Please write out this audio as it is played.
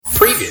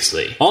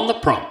Previously on The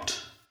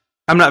Prompt.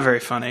 I'm not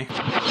very funny.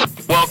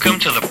 Welcome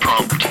to The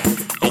Prompt,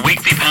 a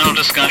weekly panel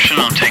discussion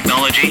on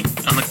technology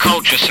and the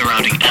culture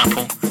surrounding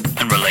Apple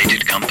and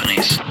related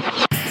companies.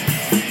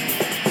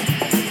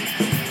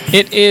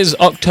 It is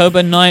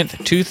October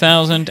 9th,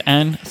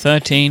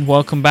 2013.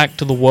 Welcome back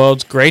to the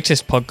world's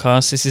greatest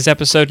podcast. This is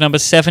episode number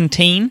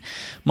 17.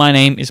 My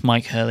name is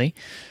Myke Hurley.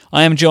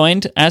 I am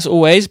joined, as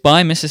always,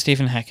 by Mr.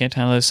 Stephen Hackett.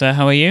 Hello, sir.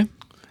 How are you?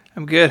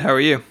 I'm good. How are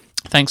you?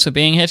 Thanks for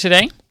being here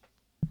today.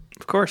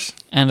 Of course.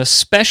 And a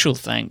special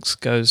thanks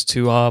goes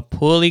to our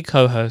poorly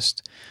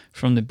co-host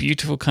from the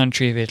beautiful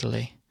country of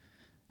Italy.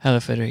 Hello,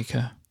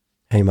 Federico.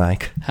 Hey,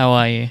 Myke. How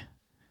are you?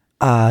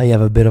 I have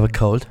a bit of a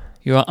cold.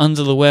 You are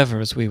under the weather,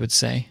 as we would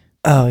say.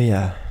 Oh,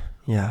 yeah.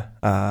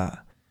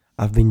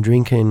 I've been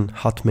drinking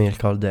hot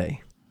milk all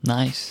day.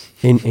 Nice.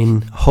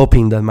 In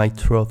hoping that my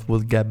throat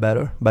would get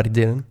better, but it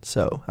didn't.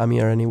 So I'm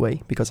here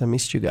anyway, because I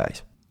missed you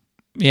guys.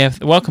 Yeah,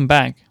 welcome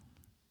back.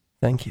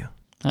 Thank you.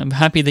 I'm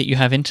happy that you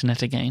have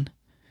internet again.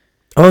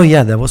 Oh,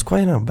 yeah, that was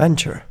quite an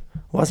adventure,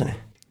 wasn't it?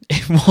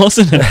 It was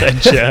an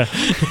adventure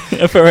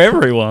for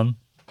everyone.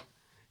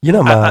 You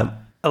know,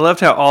 I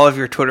loved how all of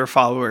your Twitter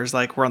followers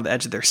were on the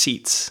edge of their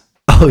seats.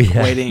 Oh,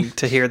 yeah. Waiting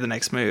to hear the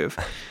next move.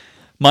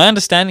 My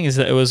understanding is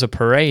that it was a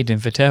parade in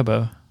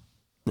Viterbo.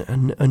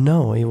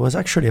 No, it was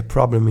actually a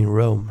problem in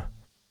Rome.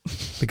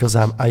 Because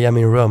I am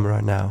in Rome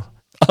right now.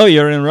 Oh,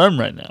 you're in Rome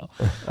right now.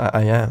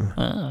 I am.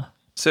 Ah.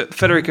 So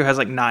Federico has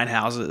 9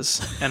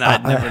 houses, and I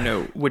never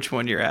know which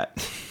one you're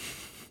at.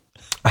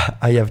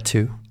 I have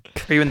 2.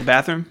 Are you in the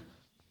bathroom?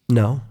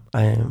 No,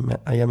 I am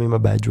in my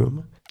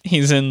bedroom.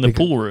 He's in the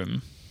pool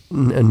room.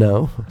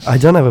 No, I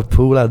don't have a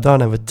pool. I don't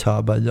have a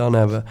tub. I don't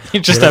have a.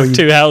 You just have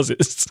 2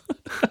 houses.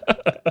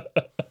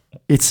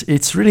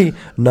 It's really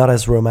not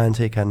as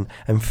romantic and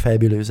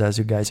fabulous as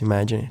you guys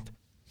imagine it.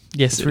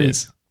 Yes, it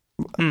is.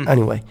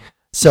 Anyway,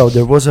 so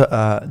there was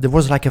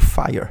like a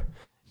fire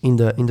in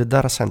the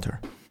data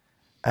center,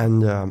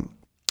 and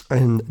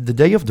the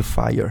day of the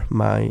fire,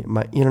 my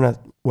internet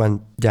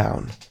went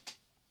down.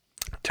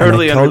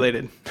 Totally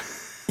unrelated.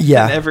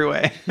 Yeah, in every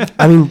way.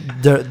 I mean,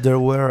 there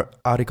were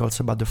articles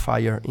about the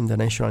fire in the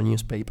national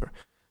newspaper.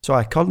 So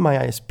I called my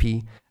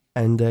ISP,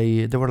 and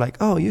they were like,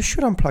 "Oh, you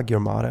should unplug your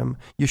modem.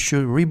 You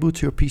should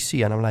reboot your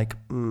PC." And I'm like,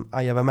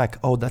 "I have a Mac."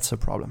 "Oh, that's a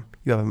problem.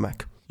 You have a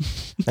Mac."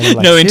 And I'm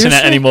like, no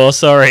internet anymore.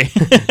 Sorry.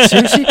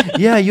 Seriously?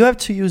 Yeah, you have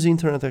to use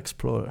Internet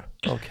Explorer.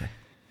 Okay.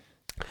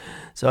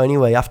 So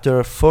anyway,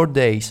 after 4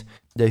 days,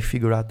 they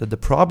figured out that the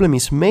problem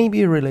is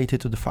maybe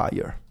related to the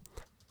fire.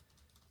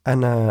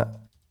 And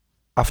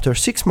after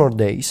 6 more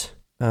days,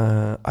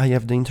 I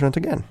have the internet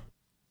again.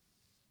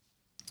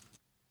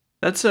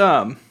 That's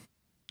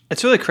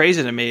it's really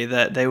crazy to me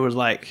that they would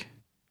I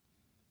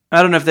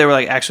don't know if they were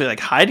actually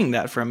hiding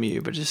that from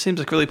you, but it just seems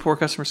like really poor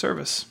customer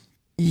service.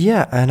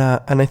 Yeah, and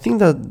I think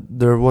that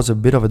there was a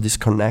bit of a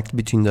disconnect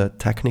between the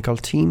technical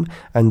team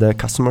and the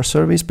customer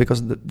service,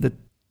 because the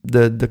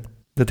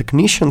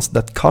technicians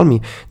that called me,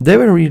 they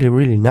were really,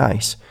 really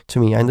nice to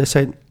me, and they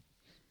said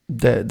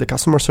the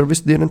customer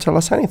service didn't tell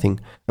us anything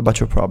about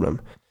your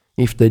problem.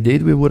 If they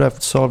did, we would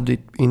have solved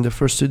it in the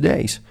first 2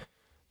 days.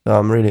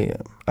 So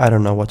I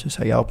don't know what to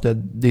say. I hope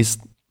that this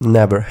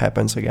never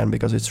happens again,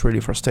 because it's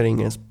really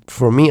frustrating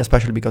for me,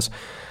 especially because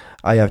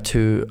I have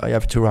to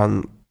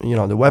run,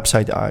 the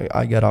website.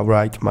 I gotta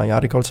write my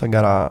articles, I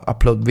gotta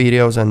upload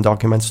videos and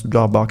documents to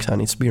Dropbox,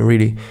 and it's been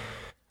really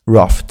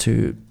rough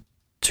to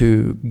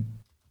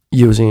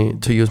use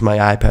my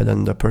iPad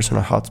and the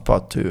personal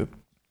hotspot to,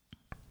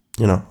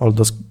 all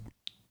those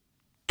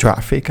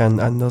traffic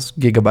and those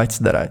gigabytes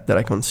that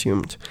I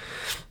consumed.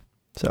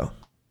 So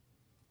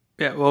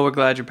yeah, well, we're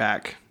glad you're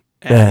back.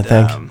 And,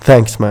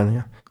 thanks, man.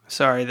 Yeah.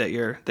 Sorry that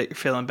you're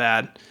feeling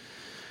bad,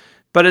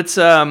 but it's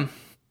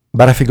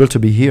But I feel good to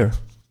be here.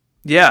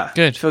 Yeah,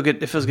 good. It feels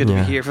good to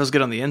be here. It feels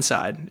good on the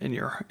inside in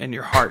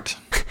your heart.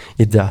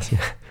 It does.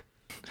 Yeah.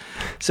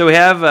 So we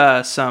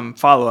have some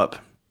follow up,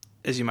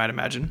 as you might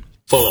imagine.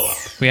 Follow-up.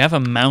 We have a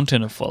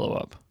mountain of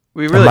follow-up.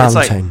 We really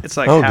it's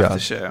like oh, half God. the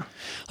show.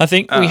 I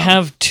think we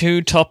have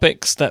 2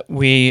 topics that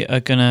we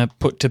are gonna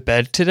put to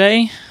bed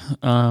today.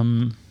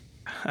 I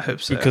hope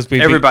so. Because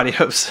everybody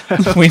hopes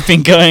so. We've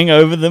been going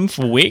over them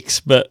for weeks,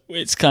 but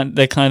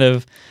they're kind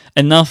of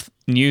enough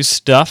new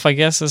stuff, I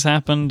guess, has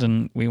happened,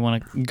 and we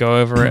want to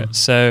go over it.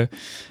 So,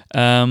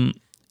 the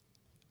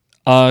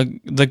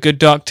good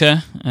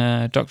doctor,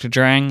 Dr.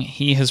 Drang,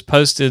 he has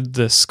posted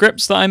the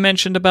scripts that I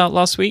mentioned about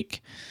last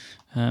week.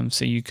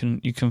 So you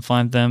can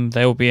find them.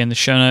 They will be in the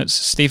show notes.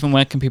 Stephen,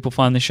 where can people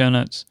find the show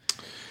notes?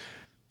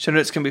 Show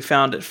notes can be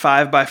found at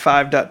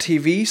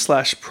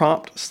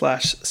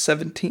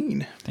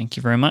 5by5.tv/prompt/17. Thank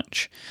you very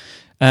much.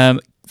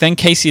 Then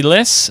Casey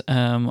Liss,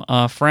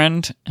 our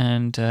friend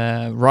and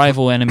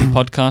rival enemy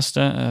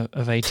podcaster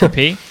of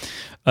ATP,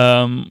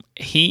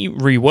 he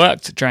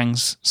reworked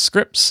Drang's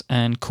scripts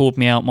and called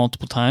me out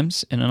multiple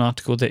times in an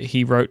article that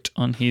he wrote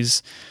on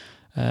his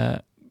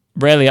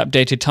rarely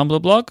updated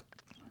Tumblr blog.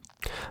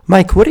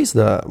 Mike, what is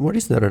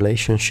the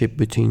relationship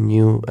between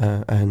you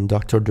and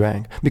Dr.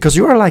 Drang? Because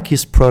you are like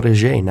his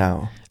protege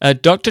now.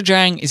 Dr.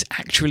 Drang is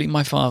actually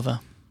my father.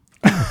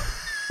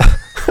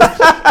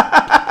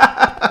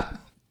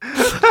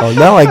 Oh,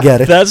 now I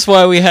get it. That's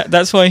why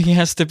that's why he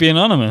has to be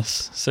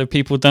anonymous, so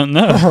people don't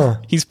know. Uh-huh.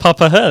 He's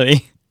Papa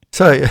Hurley.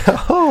 So,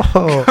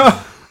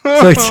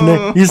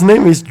 so his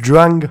name is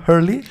Drang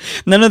Hurley?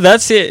 No,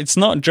 that's it. It's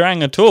not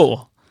Drang at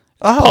all.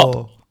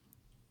 Oh.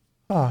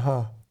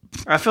 Uh-huh.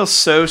 I feel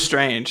so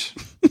strange.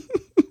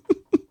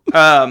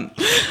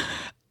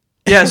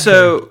 Yeah,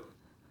 so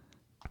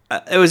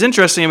it was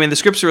interesting. I mean, the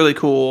scripts are really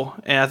cool,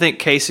 and I think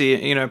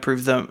Casey,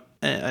 improved them.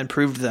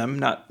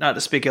 Not to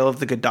speak ill of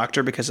The Good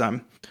Doctor, because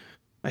I'm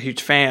a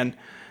huge fan.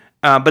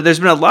 But there's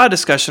been a lot of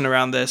discussion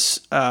around this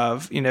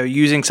of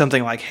using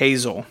something like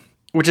Hazel,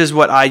 which is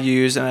what I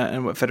use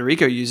and what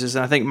Federico uses,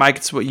 and I think, Myke,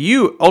 it's what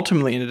you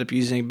ultimately ended up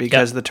using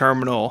because the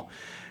terminal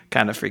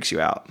kind of freaks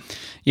you out.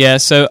 Yeah.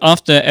 So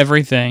after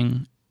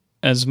everything,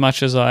 as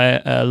much as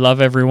I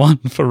love everyone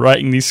for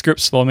writing these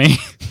scripts for me,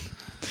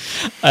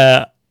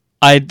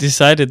 I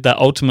decided that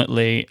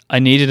ultimately I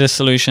needed a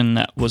solution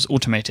that was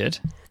automated,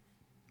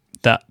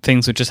 that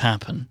things would just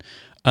happen,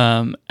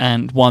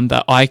 and one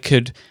that I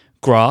could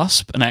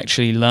grasp and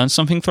actually learn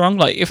something from.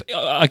 Like, if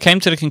I came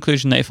to the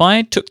conclusion that if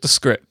I took the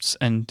scripts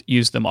and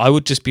used them, I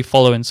would just be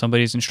following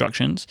somebody's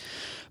instructions.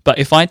 But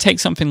if I take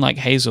something like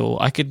Hazel,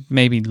 I could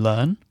maybe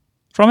learn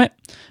from it.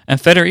 And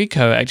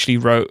Federico actually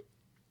wrote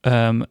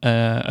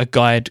a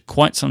guide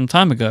quite some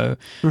time ago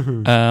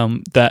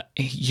that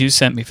you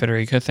sent me,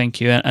 Federico.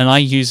 Thank you. And I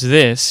use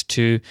this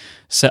to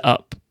set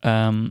up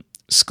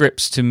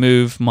scripts to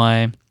move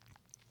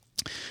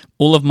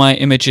all of my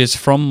images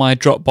from my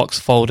Dropbox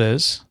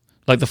folders,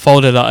 like the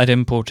folder that I'd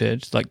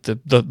imported, like the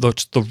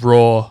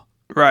raw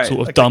sort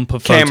of like dump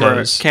of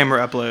photos,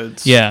 camera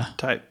uploads,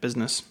 type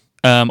business.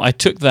 I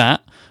took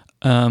that.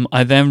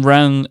 I then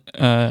ran.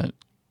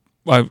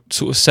 I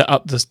sort of set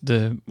up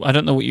the I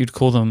don't know what you'd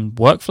call them,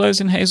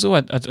 workflows in Hazel.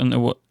 I don't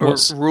know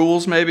what's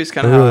rules. Maybe it's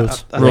kind of how I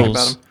think about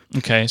them.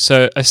 Okay,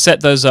 so I set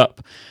those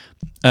up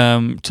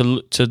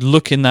to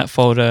look in that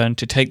folder and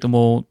to take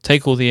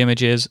all the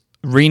images,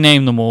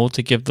 rename them all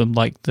to give them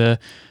like the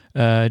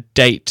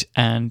date,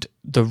 and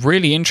the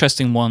really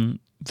interesting one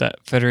that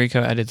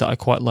Federico added that I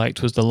quite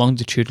liked was the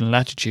longitude and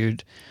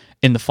latitude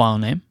in the file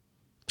name.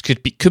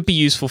 Could be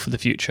useful for the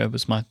future,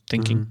 was my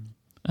thinking.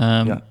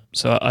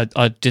 So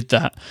I did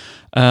that,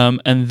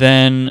 and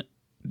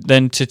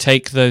then to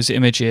take those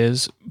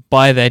images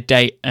by their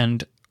date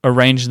and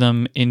arrange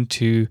them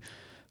into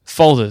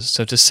folders.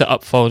 So to set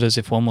up folders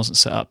if one wasn't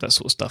set up, that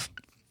sort of stuff.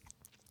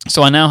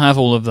 So I now have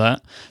all of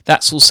that.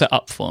 That's all set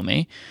up for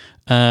me.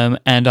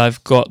 And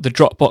I've got the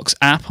Dropbox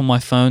app on my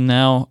phone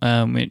now,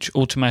 which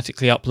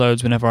automatically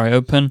uploads whenever I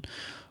open.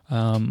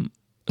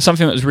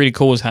 Something that was really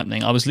cool was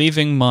happening. I was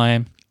leaving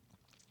my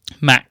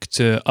Mac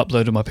to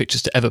upload all my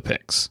pictures to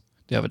Everpix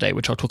the other day,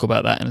 which I'll talk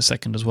about that in a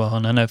second as well.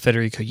 And I know,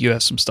 Federico, you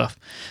have some stuff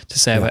to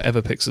say about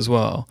Everpix as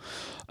well.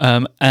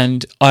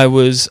 And I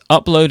was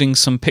uploading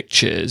some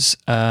pictures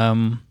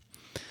when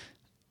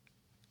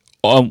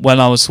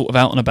I was sort of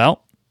out and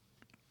about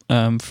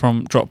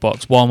from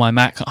Dropbox while my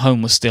Mac at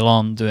home was still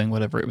on doing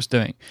whatever it was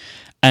doing.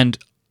 And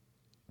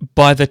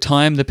by the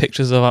time the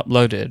pictures are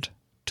uploaded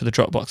to the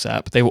Dropbox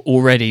app, they were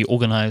already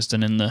organized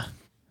and in the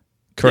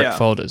correct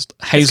folders.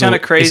 Hazel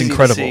is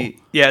incredible.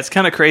 It's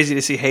kind of crazy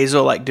to see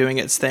Hazel like doing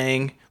its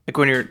thing, like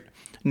when you're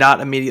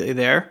not immediately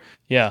there.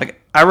 Yeah,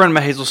 like I run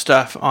my Hazel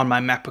stuff on my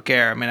MacBook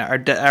Air. I mean,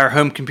 our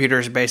home computer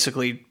is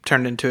basically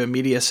turned into a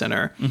media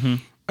center.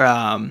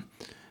 But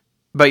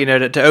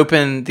to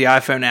open the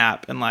iPhone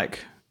app and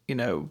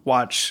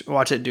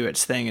watch it do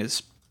its thing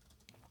is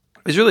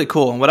really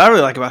cool. And what I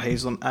really like about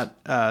Hazel, I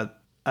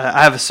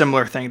have a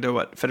similar thing to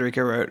what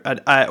Federico wrote.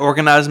 I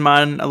organize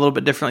mine a little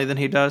bit differently than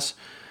he does.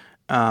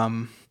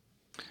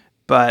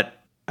 But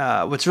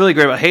what's really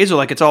great about Hazel,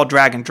 like, it's all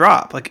drag and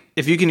drop. Like,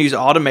 if you can use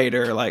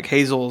Automator, like,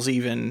 Hazel's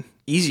even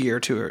easier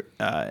to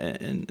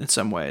in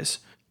some ways.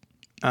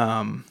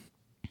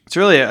 It's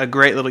really a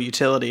great little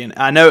utility, and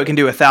I know it can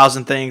do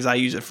 1,000 things. I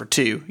use it for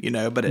 2,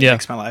 but it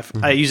makes my life.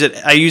 I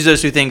use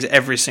those 2 things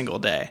every single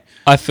day.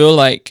 I feel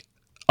like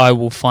I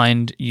will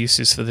find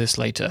uses for this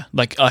later.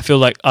 Like, I feel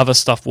like other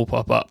stuff will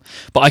pop up.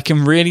 But I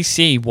can really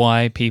see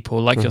why people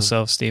like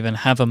yourself, Stephen,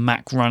 have a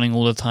Mac running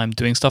all the time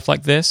doing stuff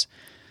like this.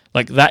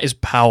 Like, that is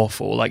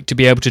powerful. Like, to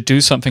be able to do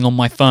something on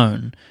my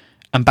phone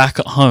and back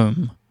at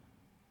home,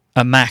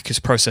 a Mac is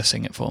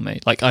processing it for me.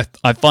 Like,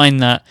 I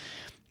find that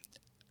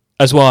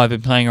as well. I've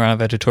been playing around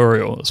with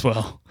editorial as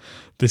well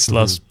this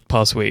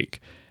past week.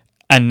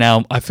 And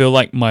now I feel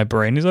like my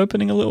brain is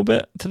opening a little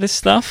bit to this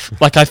stuff.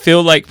 Like, I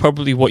feel like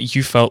probably what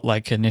you felt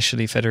like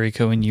initially,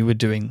 Federico, when you were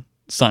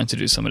starting to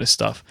do some of this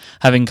stuff,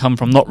 having come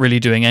from not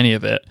really doing any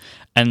of it.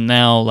 And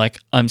now, like,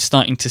 I'm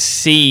starting to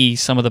see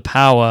some of the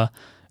power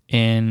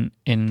in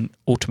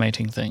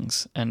automating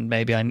things. And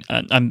maybe I'm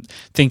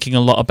thinking a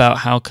lot about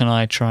how can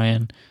I try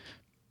and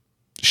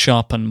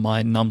sharpen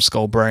my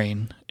numbskull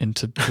brain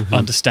into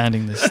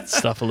understanding this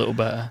stuff a little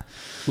better.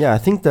 Yeah, I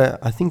think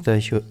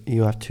that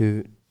you have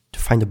to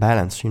find a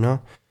balance,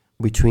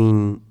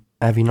 between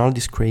having all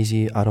these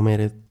crazy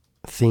automated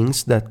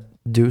things that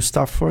do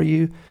stuff for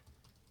you,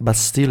 but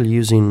still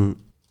using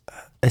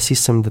a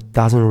system that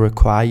doesn't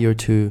require you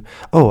to,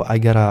 I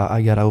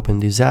gotta open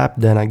this app,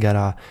 then I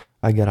gotta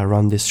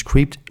run this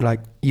script. Like,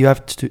 you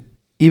have to,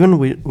 even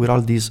with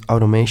all this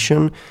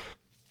automation,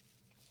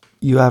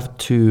 you have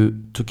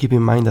to keep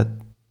in mind that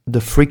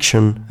the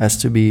friction has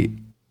to be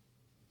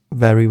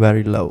very,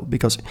 very low,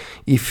 because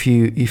if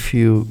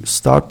you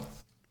start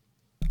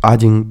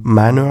adding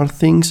manual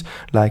things,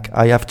 like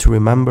I have to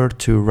remember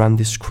to run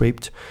this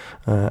script,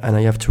 and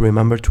I have to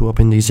remember to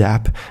open this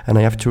app, and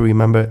I have to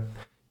remember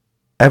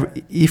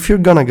if you're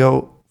gonna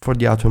go for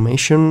the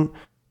automation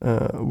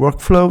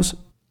workflows,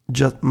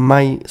 just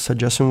my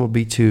suggestion would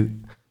be to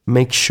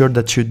make sure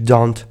that you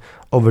don't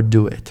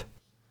overdo it.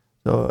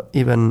 So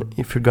even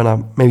if you're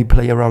gonna maybe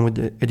play around with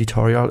the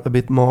editorial a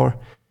bit more,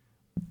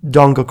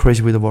 don't go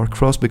crazy with the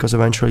workflows, because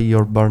eventually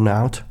you're burnt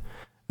out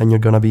and you're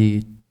gonna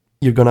be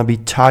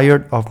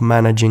tired of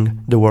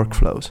managing the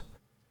workflows.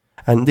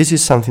 And this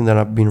is something that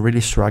I've been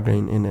really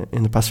struggling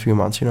in the past few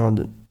months.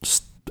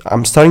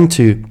 I'm starting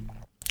to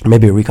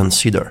maybe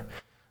reconsider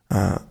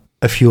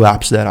a few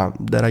apps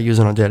that I use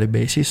on a daily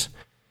basis,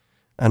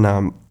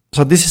 and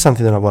so this is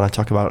something that I want to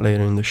talk about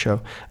later in the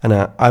show. And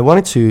I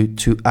wanted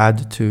to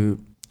add to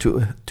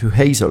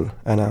Hazel,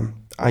 and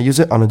I use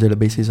it on a daily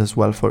basis as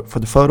well for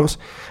the photos,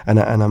 and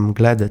I'm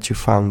glad that you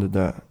found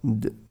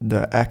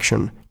the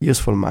action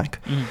useful, Myke.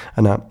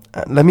 And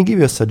let me give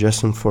you a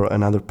suggestion for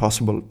another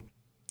possible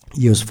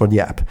use for the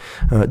app.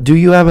 Do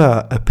you have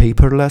a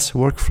paperless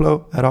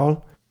workflow at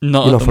all?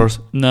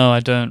 No, I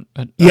don't.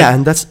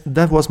 And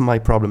that was my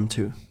problem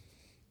too.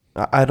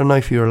 I don't know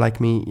if you're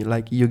like me,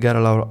 like you get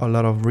a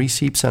lot of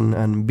receipts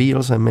and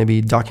bills and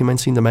maybe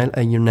documents in the mail,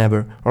 and you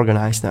never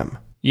organize them.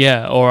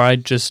 Yeah, or I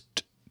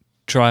just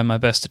try my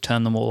best to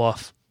turn them all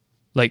off.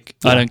 Like,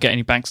 I don't get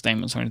any bank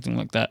statements or anything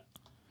like that.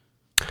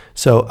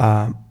 So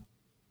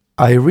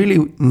I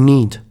really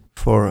need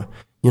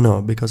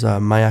because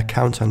my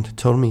accountant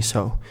told me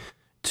so,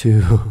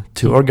 to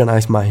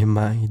organize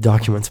my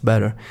documents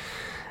better.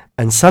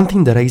 And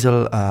something that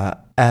Hazel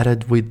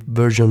added with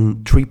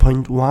version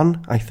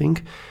 3.1, I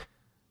think,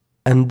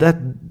 and that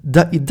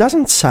it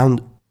doesn't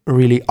sound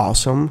really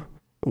awesome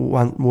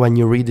when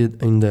you read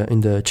it in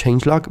the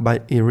changelog,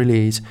 but it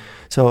really is.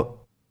 So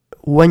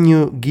when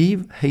you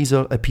give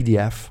Hazel a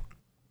PDF,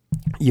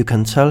 you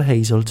can tell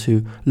Hazel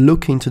to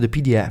look into the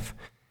PDF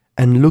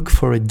and look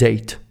for a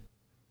date,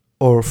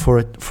 or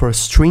for a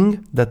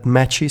string that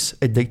matches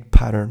a date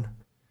pattern.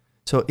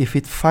 So if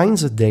it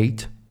finds a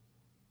date,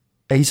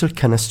 Hazel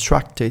can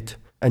extract it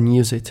and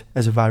use it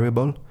as a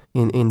variable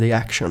in the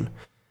action.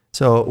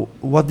 So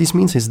what this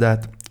means is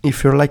that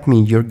if you're like me,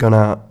 you're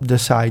gonna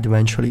decide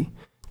eventually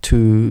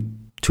to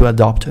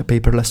adopt a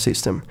paperless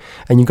system,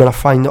 and you're gonna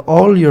find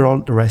all your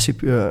old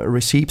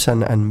receipts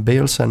and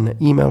bills and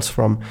emails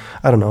from,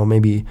 I don't know,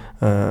 maybe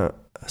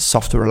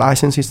software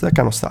licenses, that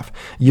kind of stuff.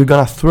 You're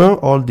gonna throw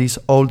all these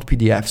old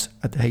PDFs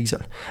at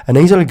Hazel, and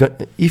Hazel,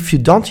 if you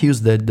don't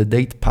use the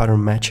date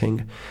pattern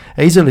matching,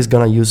 Hazel is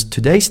gonna use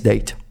today's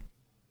date,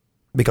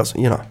 because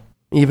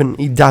even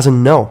it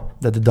doesn't know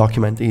that the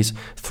document is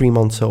 3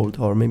 months old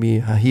or maybe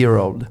a year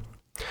old.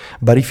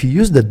 But if you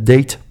use the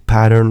date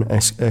pattern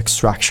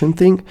extraction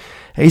thing,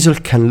 Hazel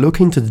can look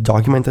into the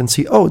document and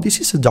see, this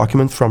is a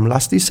document from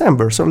last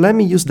December, so let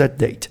me use that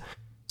date.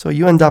 So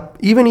you end up,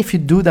 even if you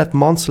do that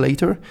months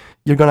later,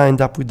 you're going to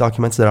end up with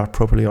documents that are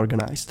properly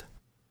organized.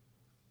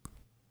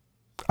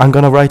 I'm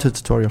going to write a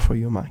tutorial for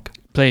you, Myke.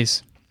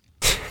 Please.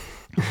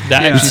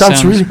 That actually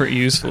sounds really pretty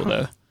useful,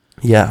 though.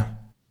 Yeah.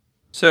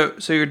 So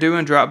you're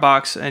doing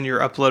Dropbox and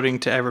you're uploading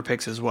to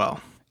Everpix as well.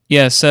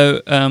 Yeah,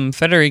 so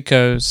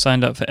Federico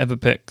signed up for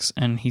Everpix,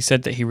 and he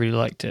said that he really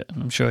liked it.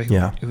 And I'm sure he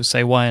will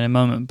say why in a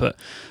moment, but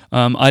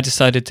I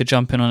decided to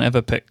jump in on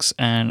Everpix,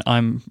 and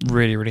I'm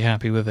really, really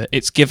happy with it.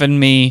 It's given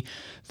me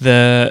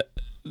the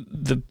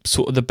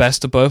sort of the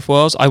best of both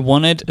worlds. I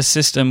wanted a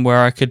system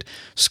where I could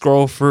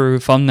scroll through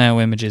thumbnail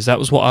images. That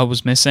was what I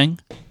was missing.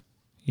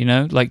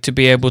 Like to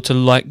be able to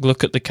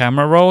look at the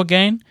camera roll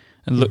again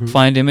and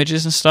find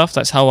images and stuff.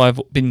 That's how I've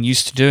been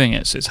used to doing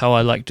it, so it's how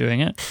I like doing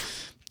it.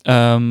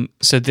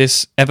 So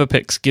this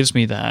Everpix gives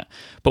me that,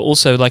 but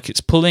also it's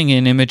pulling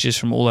in images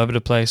from all over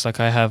the place. Like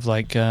I have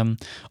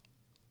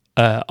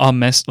our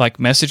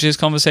messages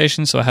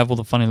conversations, so I have all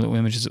the funny little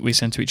images that we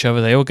send to each other.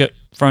 They all get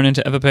thrown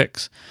into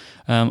Everpix.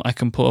 I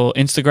can put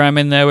Instagram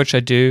in there, which I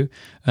do.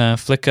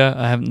 Flickr,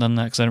 I haven't done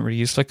that because I don't really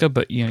use Flickr,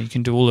 but you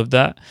can do all of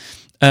that.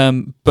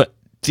 But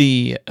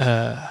the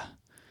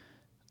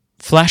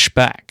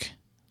flashback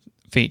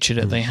feature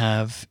that they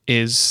have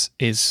is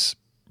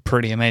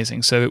pretty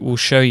amazing. So it will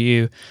show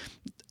you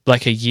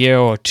like a year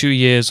or 2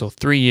 years or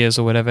 3 years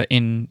or whatever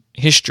in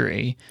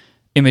history,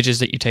 images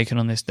that you've taken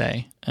on this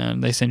day.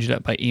 And they send you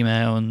that by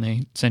email, and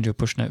they send you a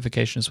push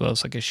notification as well.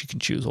 So I guess you can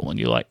choose what one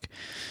you like.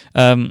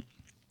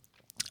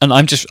 and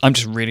I'm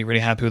just really,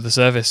 really happy with the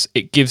service.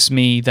 It gives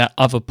me that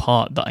other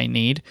part that I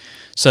need.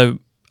 So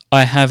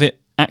I have it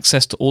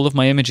access to all of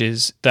my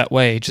images that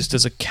way, just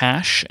as a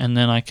cache, and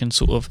then I can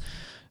sort of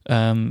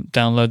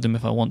download them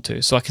if I want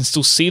to. So I can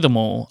still see them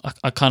all.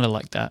 I kind of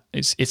like that.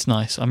 It's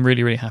nice. I'm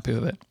really, really happy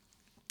with it.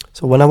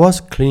 So when I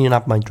was cleaning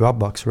up my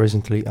Dropbox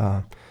recently,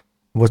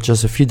 was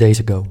just a few days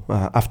ago,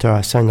 after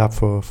I signed up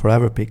for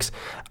Everpix,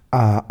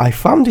 I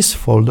found this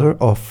folder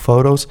of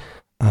photos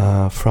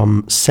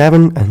from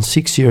 7 and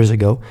 6 years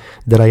ago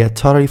that I had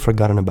totally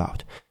forgotten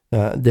about.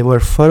 They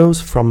were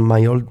photos from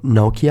my old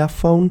Nokia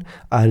phone.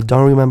 I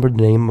don't remember the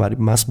name, but it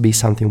must be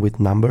something with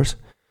numbers,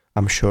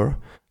 I'm sure.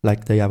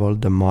 Like they have all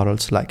the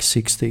models, like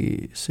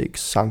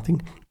 66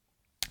 something.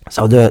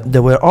 So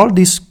there were all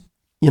these,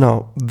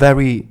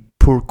 very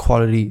poor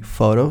quality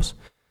photos,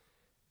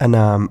 and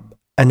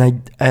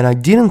I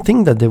didn't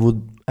think that they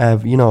would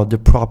have the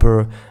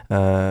proper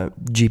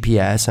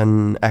GPS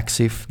and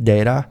EXIF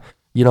data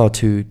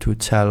to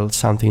tell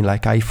something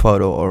like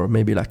iPhoto or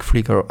maybe like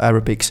Flickr or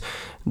Everpix.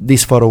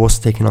 This photo was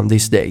taken on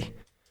this day,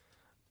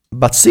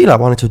 but still I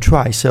wanted to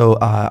try, so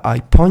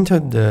I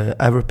pointed the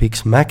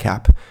Everpix Mac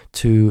app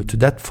to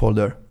that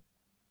folder,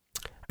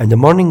 and the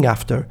morning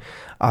after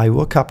I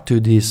woke up to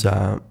this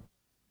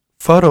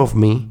photo of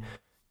me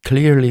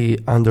clearly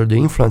under the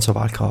influence of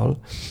alcohol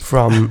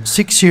from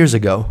 6 years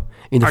ago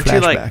in the Aren't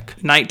flashback. you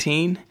like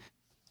 19?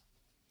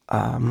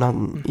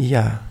 I'm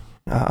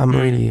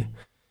really...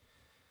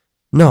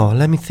 No,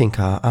 let me think.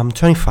 I'm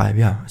 25,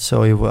 yeah.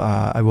 So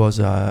I was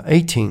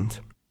 18.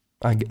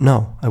 I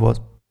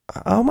was...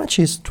 How much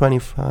is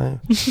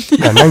 25?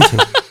 Yeah, 19.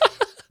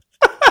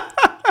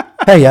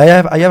 Hey, I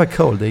have a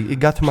cold. It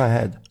got to my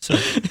head. So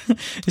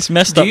It's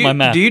messed up my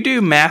math. Do you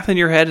do math in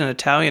your head in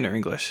Italian or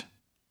English?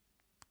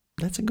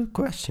 that's a good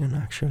question,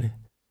 actually.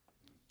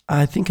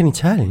 I think in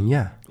Italian,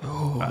 yeah.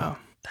 Oh, wow.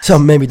 So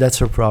maybe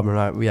that's our problem.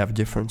 Right? We have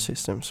different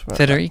systems.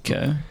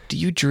 Federico, do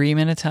you dream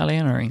in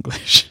Italian or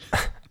English?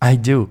 I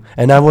do.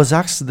 And I was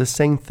asked the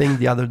same thing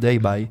the other day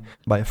by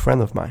a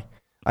friend of mine.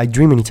 I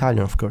dream in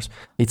Italian, of course.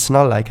 It's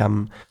not like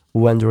I'm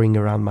wandering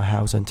around my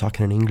house and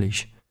talking in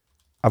English.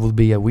 I would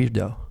be a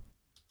weirdo.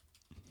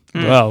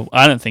 Well,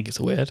 I don't think it's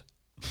weird.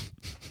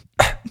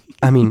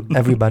 I mean,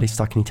 everybody's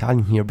talking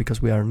Italian here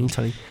because we are in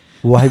Italy.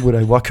 Why would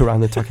I walk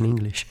around and talk in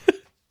English?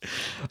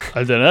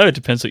 I don't know. It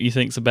depends what you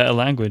think's a better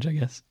language, I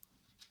guess.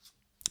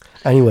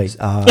 Anyways, so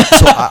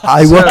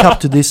I woke up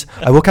to this.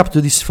 I woke up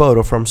to this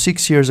photo from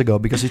 6 years ago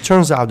because it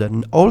turns out that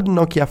all the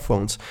Nokia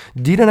phones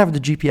didn't have the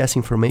GPS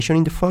information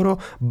in the photo,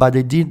 but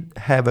they did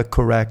have a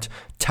correct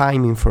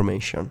time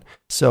information.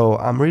 So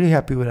I'm really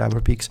happy with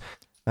Everpix.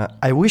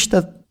 I wish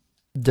that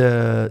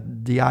the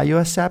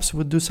iOS apps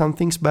would do some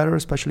things better,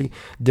 especially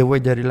the way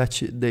that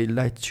they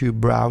let you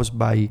browse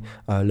by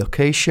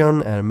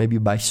location and maybe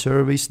by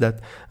service that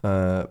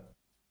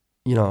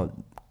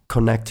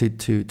connected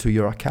to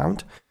your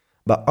account.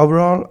 But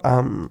overall,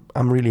 I'm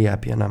really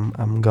happy, and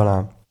I'm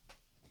gonna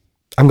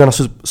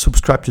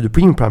subscribe to the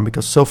premium plan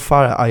because so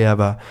far I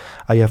have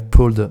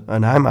pulled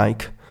an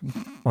iMic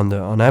on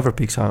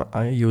Everpix.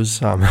 I use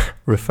some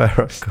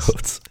referral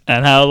codes.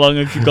 And how long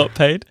have you got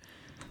paid?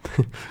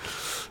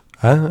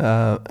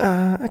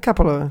 A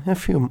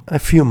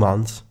few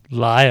months.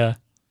 Liar.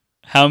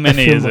 How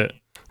many is it?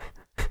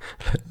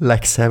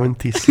 Like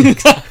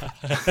 76.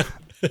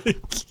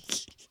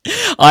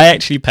 I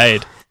actually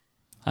paid.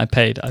 I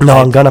paid.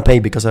 I'm gonna pay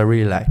because I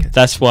really like it.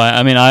 That's why.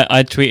 I mean,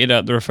 I tweeted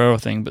out the referral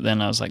thing, but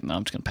then I was like, no,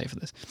 I'm just gonna pay for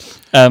this.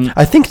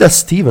 I think that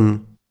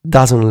Steven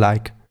doesn't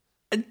like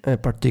a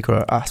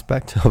particular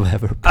aspect of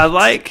Everpix. I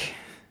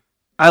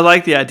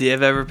like the idea of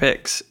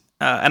Everpix.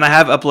 And I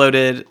have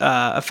uploaded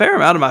a fair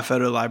amount of my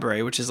photo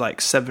library, which is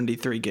like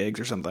 73 gigs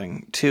or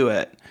something, to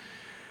it.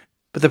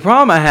 But the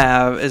problem I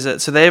have is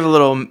that, so they have a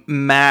little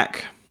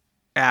Mac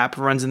app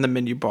runs in the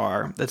menu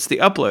bar. That's the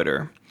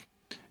uploader.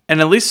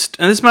 And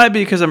this might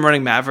be because I'm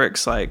running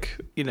Mavericks,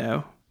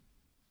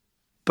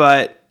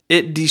 but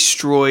it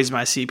destroys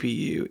my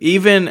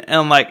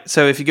CPU.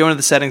 So if you go into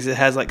the settings, it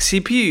has like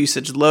CPU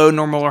usage, low,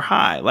 normal, or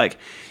high. Like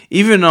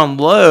even on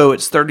low,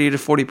 it's 30 to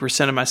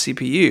 40% of my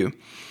CPU.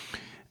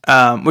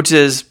 Which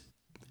is,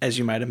 as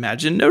you might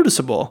imagine,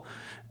 noticeable.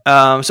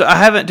 So I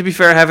haven't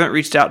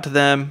reached out to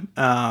them.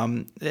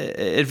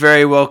 It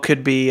very well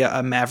could be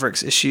a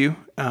Mavericks issue,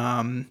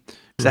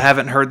 because I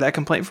haven't heard that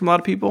complaint from a lot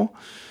of people.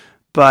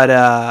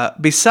 But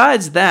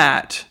besides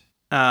that,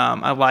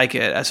 I like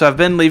it. So I've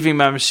been leaving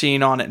my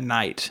machine on at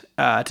night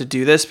to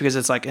do this because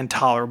it's like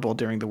intolerable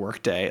during the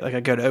workday. Like I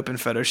go to open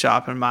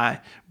Photoshop and my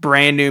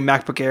brand new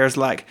MacBook Air is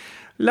like,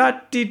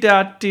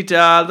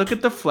 la-di-da-di-da, look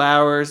at the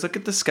flowers, look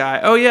at the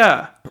sky. Oh,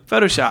 yeah,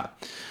 Photoshop.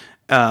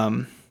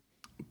 If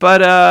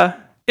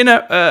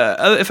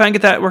I can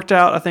get that worked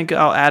out, I think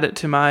I'll add it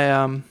to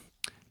my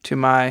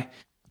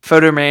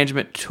photo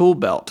management tool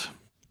belt.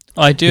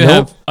 I do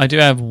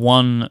have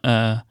one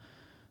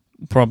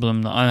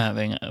problem that I'm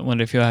having. I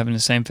wonder if you're having the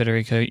same,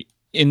 Federico.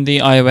 In the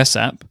iOS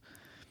app,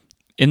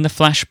 in the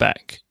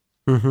flashback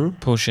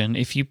portion,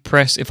 if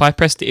I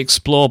press the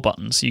Explore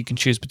button, so you can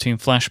choose between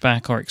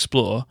flashback or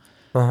Explore,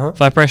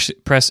 If I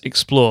press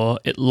Explore,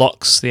 it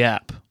locks the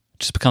app. It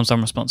just becomes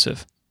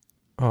unresponsive.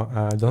 Oh,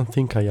 I don't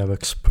think I have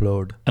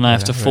explored. And I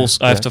have to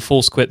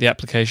force quit the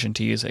application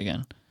to use it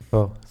again.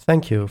 Oh,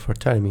 thank you for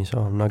telling me. So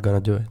I'm not gonna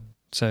do it.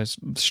 So it's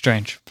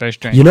strange, very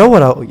strange. You know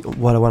what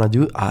I want to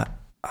do?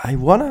 I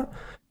want to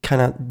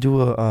kind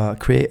of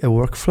create a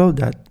workflow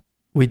that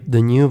with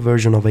the new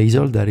version of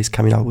Hazel that is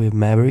coming out with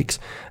Mavericks,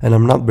 and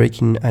I'm not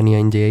breaking any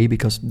NDA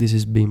because this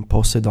is being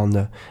posted on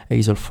the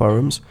Hazel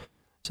forums.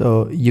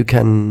 So you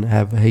can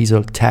have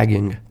Hazel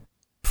tagging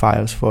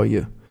files for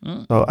you.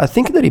 So I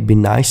think that it'd be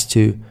nice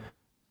to,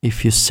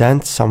 if you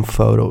send some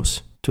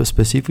photos to a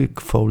specific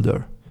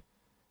folder,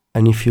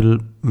 and if you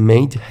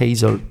made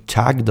Hazel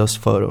tag those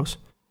photos,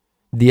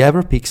 the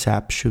Everpix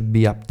app should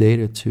be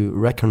updated to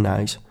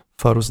recognize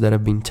photos that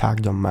have been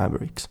tagged on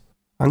Mavericks.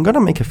 I'm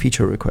gonna make a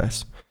feature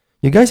request.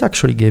 You guys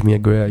actually gave me a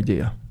great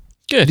idea.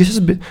 Good.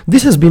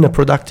 This has been a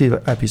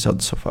productive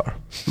episode so far.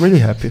 Really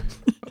happy.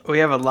 We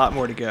have a lot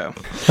more to go.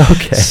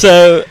 Okay.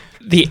 So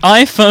the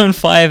iPhone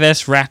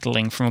 5S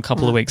rattling from a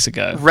couple of weeks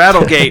ago.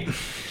 Rattlegate.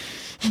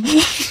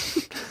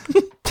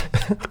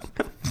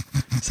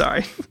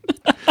 Sorry.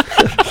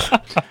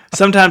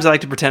 Sometimes I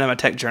like to pretend I'm a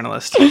tech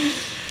journalist.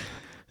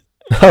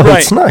 Oh, Right.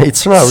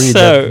 It's not really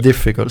that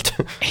difficult.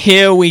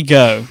 Here we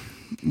go.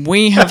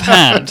 We have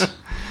had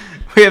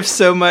We have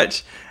so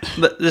much.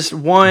 Just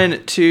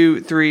 1,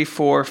 2, 3,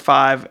 4,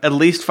 5, at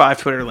least 5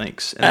 Twitter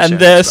links. In the show and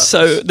notes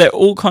about this. they're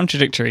all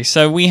contradictory.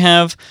 So we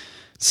have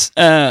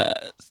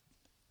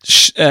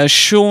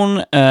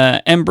Sean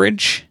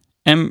Embrage.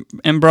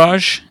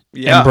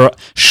 Yeah.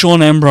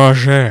 Sean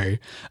Embrage.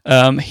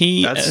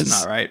 That's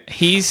not right.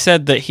 He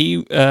said that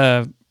he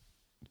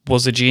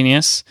was a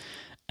genius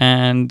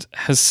and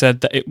has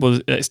said that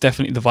it's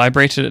definitely the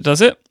vibrator that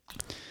does it.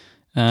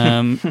 Yeah,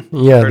 Heard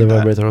the that.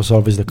 vibrator is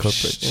always the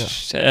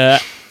culprit. Yeah.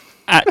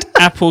 At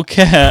Apple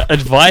Care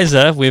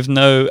Advisor with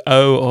no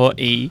O or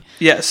E.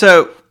 Yeah,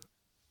 so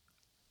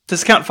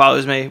this account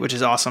follows me, which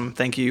is awesome.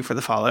 Thank you for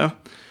the follow.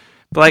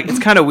 But it's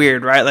kind of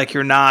weird, right? Like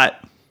you're not.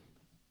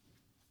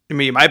 I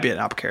mean, you might be an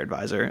Apple Care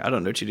Advisor. I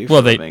don't know what you do for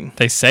a living.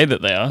 They say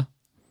that they are.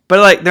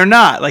 But they're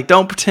not.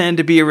 Don't pretend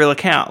to be a real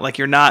account.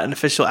 You're not an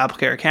official Apple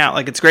Care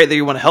account. It's great that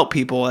you want to help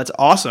people. That's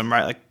awesome,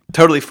 right?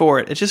 Totally for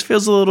it. It just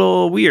feels a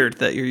little weird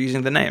that you're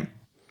using the name.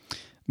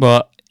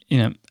 Well,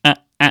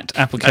 at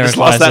Apple Care I just Advisor,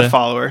 lost that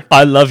follower.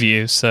 I love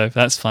you, so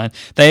that's fine.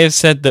 They have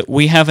said that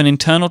we have an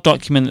internal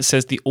document that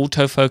says the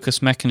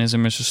autofocus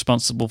mechanism is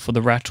responsible for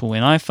the rattle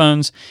in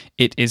iPhones.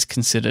 It is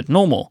considered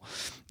normal.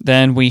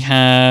 Then we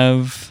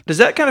have... Does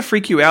that kind of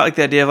freak you out?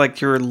 The idea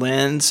of your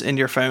lens in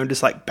your phone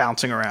just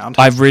bouncing around?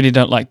 I really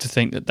don't like to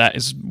think that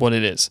is what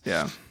it is.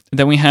 Yeah.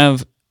 Then we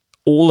have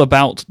All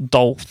About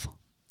Dolph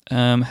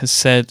has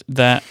said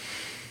that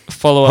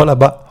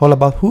follow-up... All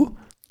about who?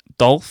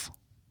 Dolph.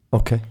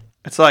 Okay.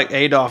 It's like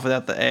Adolf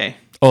without the A.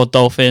 Or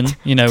dolphin,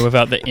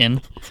 without the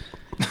in.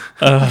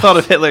 I thought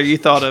of Hitler, you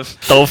thought of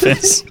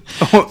Dolphins.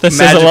 That says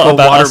a magical lot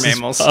about water us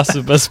mammals.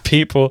 as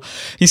people.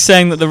 He's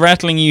saying that the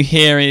rattling you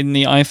hear in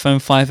the iPhone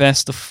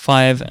 5S, the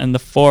 5 and the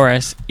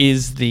 4S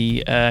is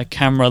the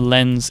camera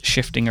lens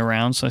shifting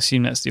around. So I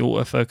assume that's the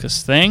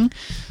autofocus thing.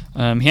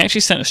 He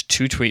actually sent us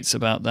 2 tweets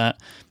about that.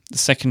 The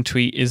second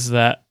tweet is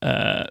that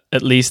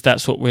at least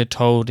that's what we're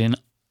told in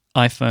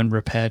iPhone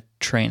repair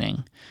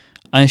training.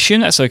 I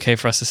assume that's okay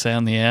for us to say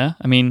on the air.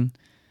 I mean...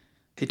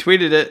 He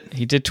tweeted it.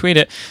 He did tweet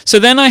it. So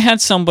then I had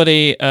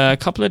somebody a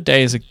couple of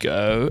days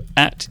ago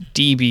at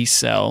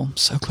DBCell,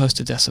 so close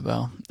to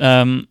Decibel.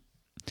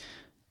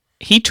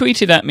 He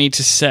tweeted at me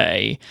to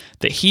say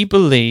that he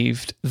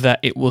believed that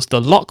it was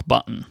the lock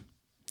button.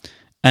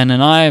 And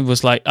then I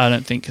was like, I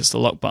don't think it's the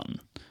lock button.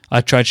 I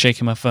tried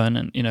shaking my phone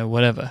and,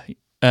 whatever.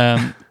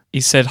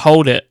 He said,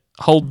 hold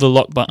the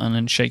lock button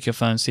and shake your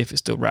phone, see if it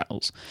still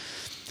rattles.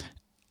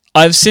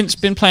 I've since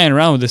been playing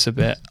around with this a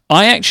bit.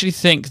 I actually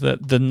think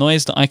that the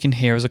noise that I can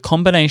hear is a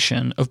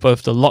combination of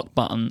both the lock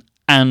button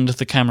and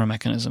the camera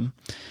mechanism.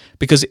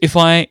 Because if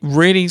I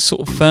really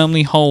sort of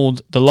firmly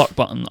hold the lock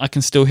button, I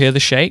can still hear the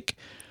shake,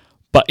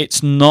 but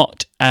it's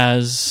not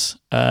as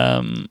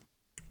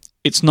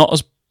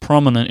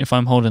prominent if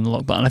I'm holding the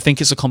lock button. I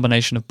think it's a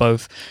combination of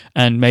both,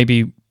 and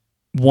maybe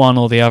one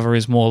or the other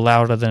is more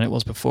louder than it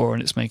was before,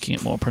 and it's making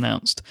it more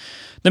pronounced.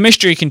 The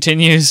mystery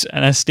continues,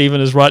 and as Stephen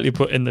has rightly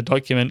put in the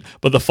document,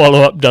 but the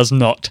follow-up does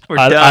not.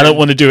 I don't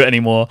want to do it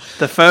anymore.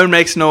 The phone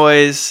makes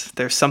noise.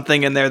 There's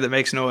something in there that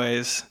makes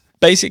noise.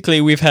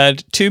 Basically, we've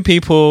had 2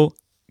 people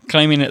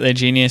claiming that they're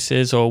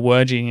geniuses or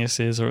were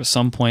geniuses or at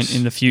some point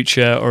in the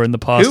future or in the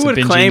past Who would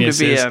have been claim geniuses.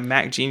 to be a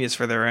Mac genius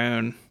for their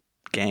own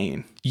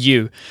gain?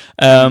 You.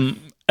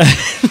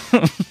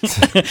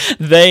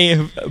 They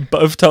have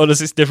both told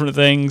us it's different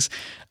things.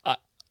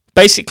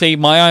 Basically,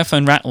 my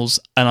iPhone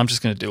rattles, and I'm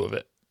just going to deal with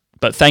it.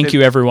 But thank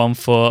you, everyone,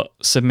 for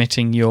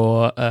submitting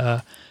your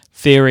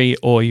theory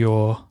or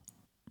your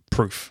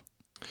proof.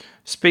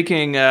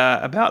 Speaking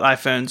about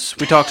iPhones,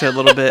 we talked a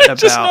little bit about...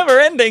 Just never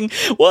ending.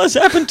 What has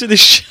happened to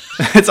this show?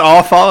 It's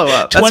all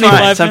follow-up. That's 25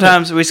 fine.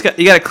 Sometimes you got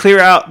to clear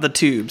out the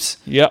tubes.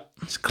 Yep.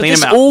 Just clean This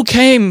them out. all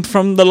came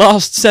from the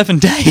last 7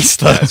 days,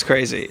 though. That's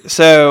crazy.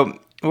 So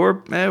we're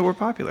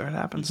popular. It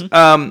happens.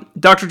 Dr.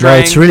 No,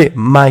 Drang. it's really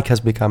Myke has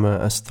become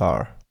a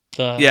star.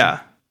 Yeah.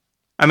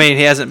 I mean,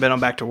 he hasn't been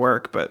on Back to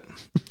Work, but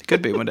he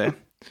could be one day.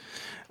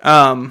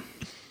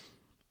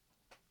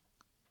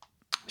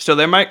 Still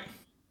there, Myke?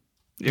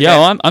 You Yeah, okay?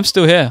 well, I'm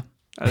still here.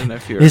 I don't know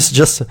if you're. He's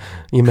just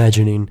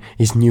imagining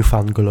his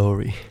newfound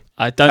glory.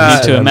 I don't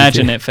need to I'm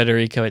imagine kidding. it,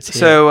 Federico. It's here.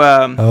 So,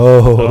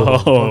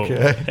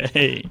 Okay.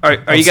 Hey.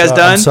 are you guys so-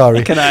 done? I'm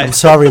sorry. Can I? I'm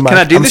sorry, Myke. Can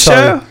I do I'm the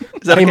sorry. show?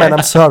 Is that Hey, okay? man,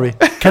 I'm sorry.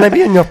 Can I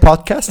be on your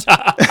podcast?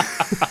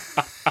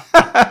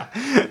 I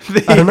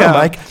don't know,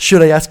 Myke.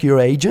 Should I ask your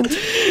agent?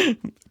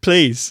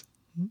 Please,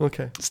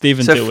 Okay.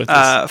 Stephen, So, deal with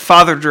this.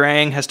 Father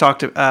Drang has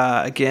talked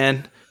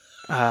again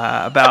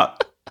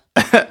about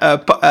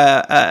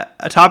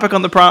a topic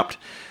on the prompt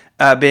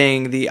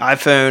being the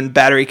iPhone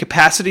battery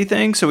capacity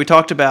thing. So we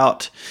talked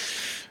about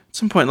at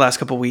some point in the last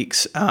couple of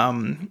weeks,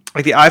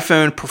 like the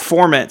iPhone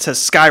performance has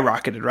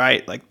skyrocketed,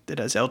 right? Like it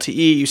has LTE,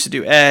 used to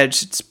do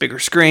Edge, it's bigger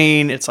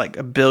screen, it's like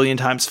 1 billion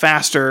times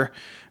faster,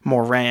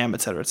 more RAM,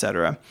 et cetera, et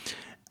cetera.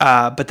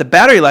 But the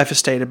battery life has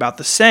stayed about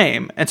the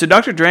same. And so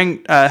Dr.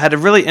 Drang had a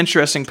really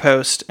interesting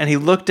post, and he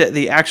looked at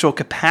the actual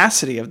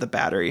capacity of the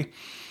battery.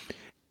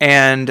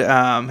 And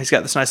he's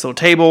got this nice little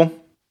table.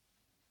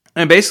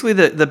 And basically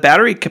the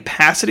battery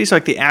capacity, so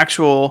like the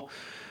actual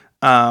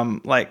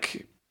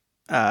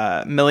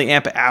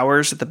milliamp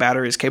hours that the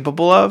battery is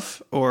capable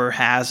of or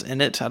has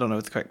in it, I don't know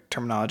what the correct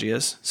terminology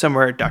is.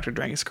 Somewhere Dr.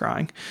 Drang is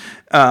crying.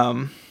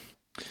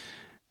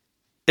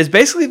 Is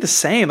basically the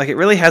same. Like it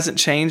really hasn't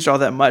changed all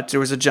that much. There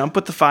was a jump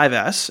with the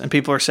 5S, and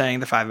people are saying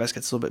the 5S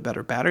gets a little bit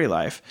better battery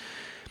life.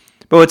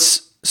 But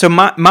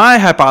my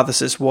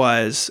hypothesis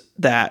was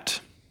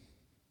that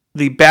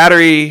the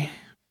battery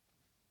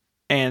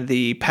and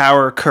the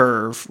power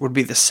curve would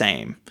be the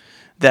same.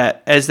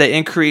 That as they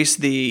increase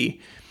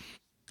the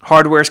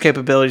hardware's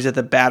capabilities, that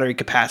the battery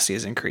capacity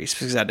has increased,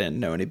 because I didn't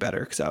know any better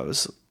because I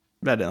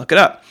didn't look it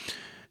up.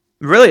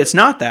 Really, it's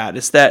not that.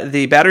 It's that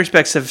the battery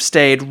specs have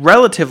stayed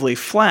relatively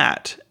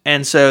flat,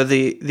 and so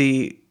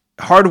the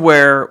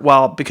hardware,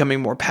 while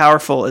becoming more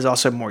powerful, is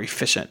also more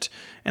efficient,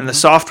 and the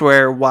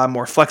software, while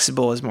more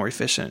flexible, is more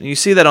efficient. And you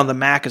see that on the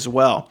Mac as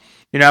well.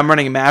 You know, I'm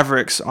running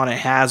Mavericks on a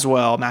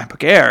Haswell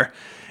MacBook Air,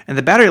 and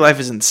the battery life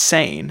is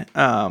insane.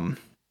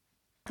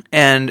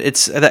 And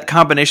it's that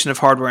combination of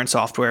hardware and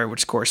software,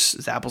 which of course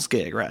is Apple's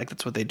gig, right? Like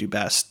that's what they do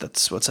best.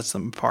 That's what sets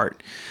them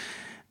apart.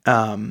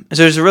 So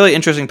there's a really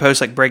interesting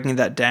post like breaking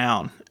that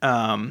down.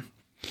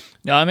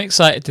 Yeah, I'm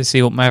excited to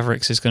see what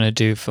Mavericks is going to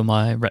do for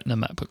my Retina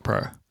MacBook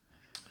Pro.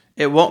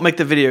 It won't make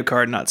the video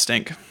card not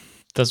stink.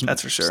 Doesn't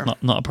That's for sure.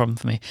 It's not a problem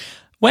for me.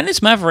 When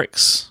is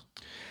Mavericks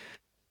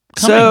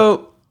coming?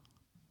 So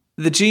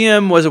the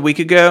GM was a week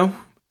ago.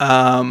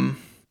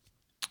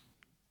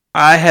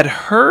 I had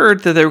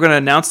heard that they were going to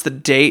announce the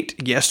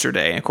date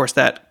yesterday. And of course,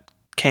 that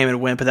came and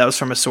went, but that was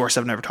from a source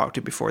I've never talked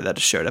to before. That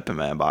just showed up in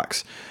my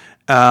inbox.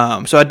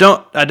 So I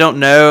don't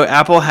know.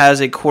 Apple has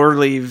a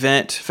quarterly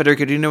event.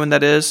 Federico, do you know when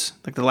that is?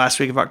 Like the last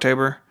week of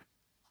October?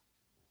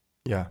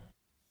 Yeah.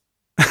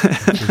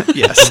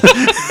 Yes.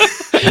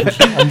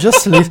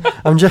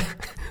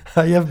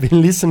 I have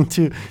been listening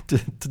to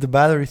the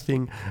battery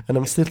thing, and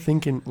I'm still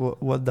thinking,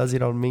 what does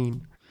it all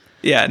mean?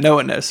 Yeah, no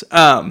one knows.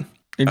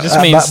 It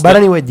just means. But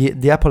anyway,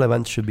 the Apple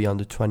event should be on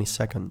the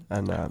 22nd.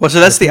 And Well,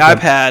 so that's the I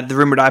think iPad, the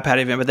rumored iPad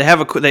event,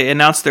 but they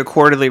announced their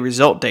quarterly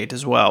result date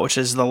as well, which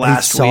is the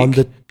last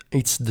week.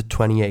 It's the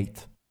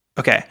 28th.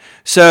 Okay.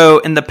 So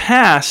in the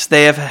past,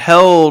 they have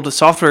held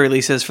software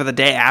releases for the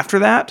day after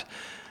that.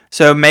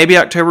 So maybe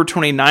October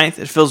 29th.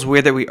 It feels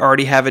weird that we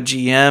already have a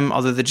GM,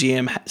 although the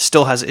GM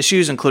still has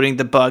issues, including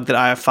the bug that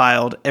I have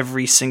filed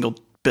every single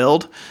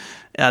build.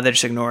 They're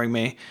just ignoring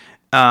me.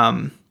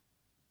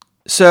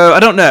 So I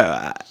don't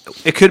know.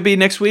 It could be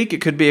next week.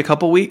 It could be a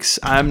couple weeks.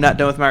 I'm not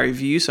done with my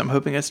review, so I'm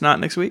hoping it's not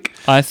next week.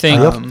 I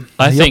think.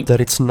 I hope that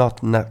it's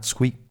not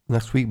next week.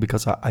 Next week,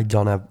 because I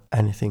don't have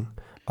anything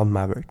on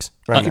Mavericks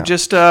right I now. could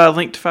just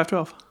link to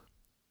 512.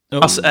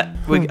 Oh.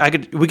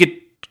 We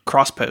could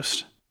cross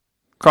post,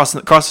 cross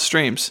the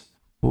streams.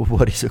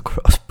 What is a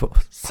cross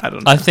post? I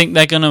don't know. I think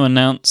they're going to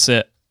announce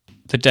it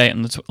the date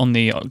on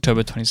the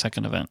October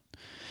 22nd event,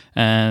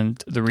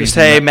 and the reason. Just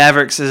hey,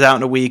 Mavericks is out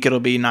in a week. It'll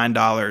be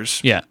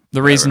 $9. Yeah,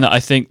 the reason that I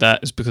think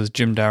that is because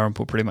Jim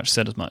Dalrymple pretty much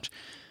said as much.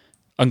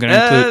 I'm going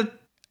to include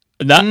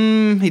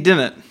that. He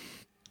didn't.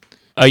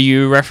 Are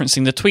you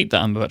referencing the tweet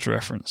that I'm about to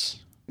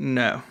reference?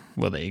 No.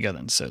 Well, there you go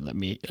then. So let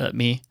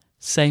me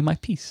say my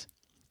piece.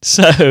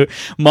 So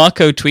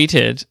Marco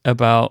tweeted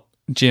about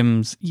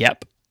Jim's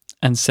yep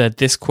and said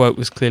this quote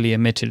was clearly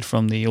omitted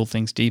from the All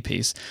Things D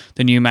piece.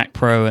 The new Mac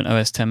Pro and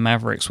OS X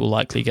Mavericks will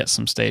likely get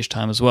some stage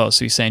time as well.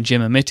 So he's saying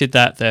Jim omitted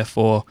that,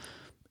 therefore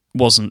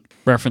wasn't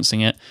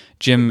referencing it.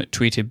 Jim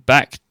tweeted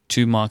back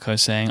to Marco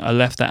saying, I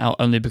left that out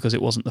only because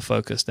it wasn't the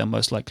focus. They'll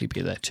most likely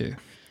be there too.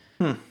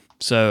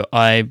 So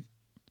I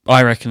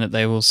reckon that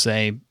they will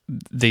say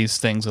these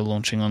things are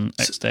launching on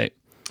X date.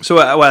 So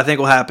what I think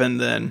will happen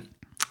then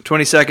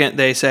 22nd,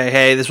 they say,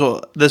 hey, this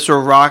will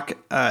rock.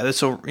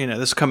 This will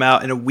come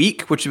out in a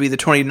week, which would be the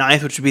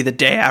 29th, which would be the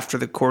day after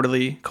the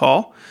quarterly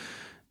call,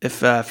 if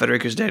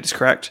Federico's date is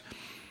correct.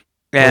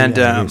 And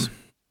so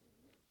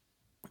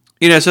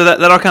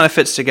that all kind of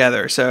fits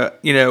together. So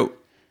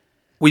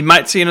we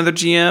might see another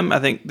GM. I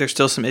think there's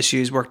still some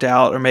issues worked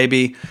out, or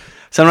maybe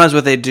sometimes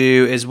what they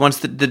do is once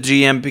the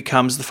GM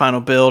becomes the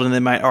final build, and they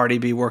might already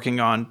be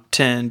working on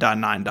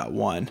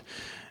 10.9.1.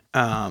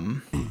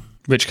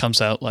 Which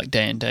comes out like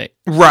day and date.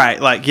 Right.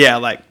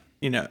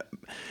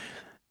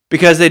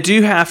 Because they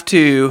do have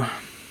to,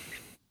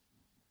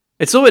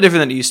 it's a little bit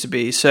different than it used to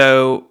be.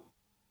 So,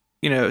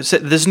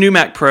 this new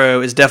Mac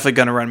Pro is definitely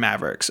going to run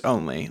Mavericks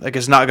only. Like,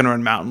 it's not going to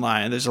run Mountain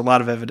Lion. There's a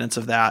lot of evidence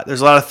of that.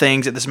 There's a lot of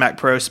things that this Mac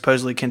Pro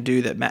supposedly can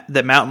do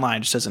that Mountain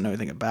Lion just doesn't know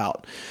anything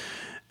about.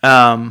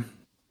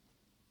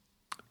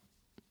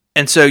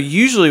 And so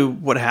usually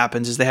what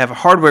happens is they have a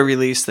hardware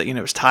release that,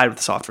 is tied with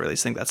the software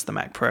release. I think that's the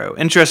Mac Pro.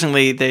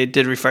 Interestingly, they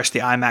did refresh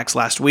the iMacs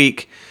last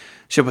week,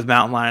 ship with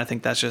Mountain Lion. I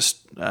think that's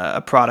just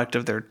a product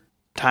of their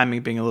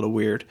timing being a little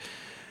weird.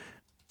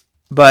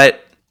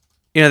 But,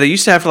 they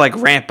used to have to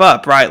ramp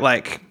up, right?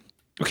 Like,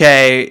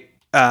 okay,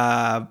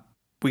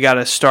 we got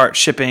to start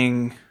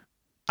shipping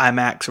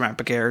iMacs or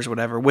MacBook Airs or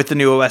whatever with the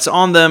new OS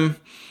on them.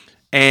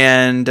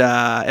 And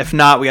if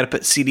not, we got to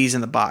put CDs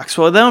in the box.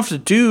 Well, they don't have to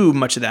do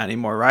much of that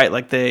anymore, right?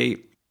 Like they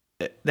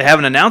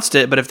haven't announced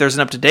it, but if there's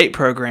an up-to-date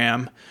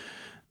program,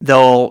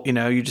 they'll,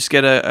 you just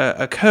get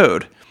a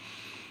code.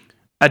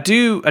 I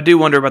do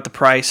wonder about the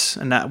price,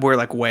 and that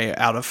we're way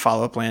out of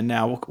follow-up land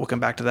now. We'll come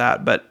back to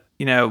that. But,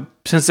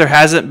 since there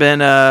hasn't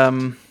been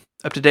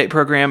up-to-date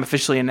program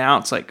officially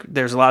announced,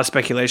 there's a lot of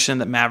speculation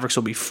that Mavericks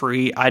will be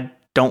free. I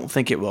don't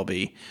think it will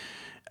be.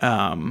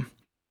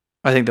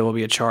 I think there will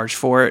be a charge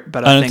for it,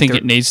 but I don't think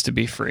it needs to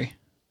be free.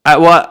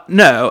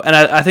 No, and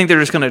I think they're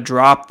just going to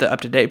drop the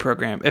up-to-date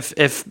program.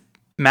 If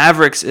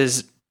Mavericks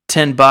is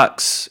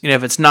 $10,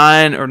 if it's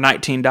 $9 or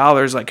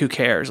 $19, who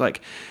cares?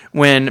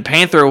 When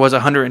Panther was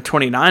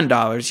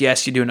 $129,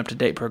 yes, you do an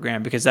up-to-date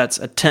program because that's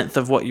a tenth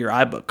of what your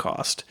iBook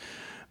cost.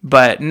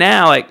 But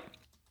now,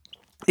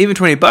 even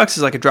 $20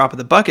 is a drop of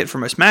the bucket for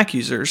most Mac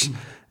users,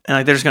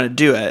 and they're just going to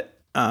do it.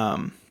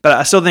 But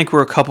I still think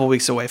we're a couple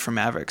weeks away from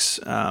Mavericks.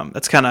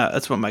 That's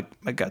what my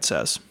gut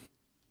says.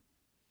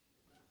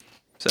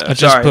 So I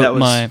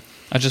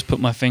just put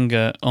my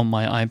finger on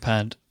my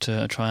iPad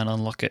to try and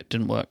unlock it.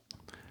 Didn't work.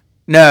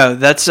 No,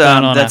 that's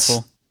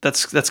Apple.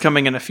 That's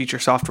coming in a future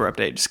software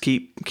update. Just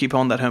keep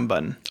holding that home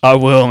button. I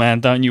will, man.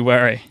 Don't you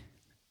worry.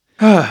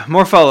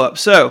 More follow up.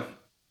 So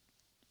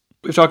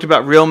we've talked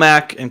about Real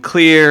Mac and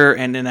Clear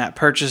and in-app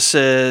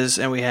purchases,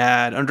 and we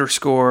had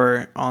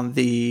Underscore on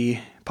the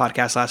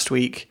podcast last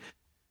week.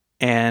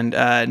 And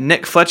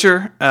Nick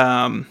Fletcher,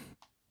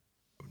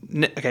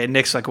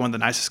 Nick's one of the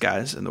nicest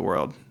guys in the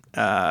world.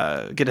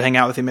 Get to hang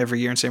out with him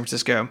every year in San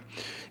Francisco.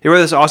 He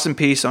wrote this awesome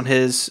piece on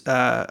his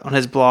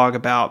blog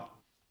about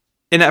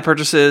in-app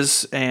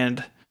purchases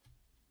and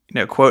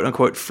quote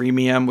unquote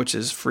freemium, which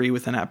is free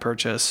with in-app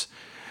purchase.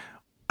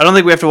 I don't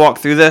think we have to walk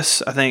through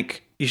this. I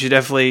think you should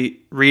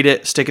definitely read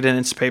it, stick it in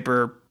its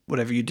paper,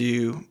 whatever you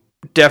do.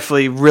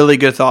 Definitely really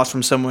good thoughts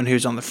from someone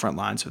who's on the front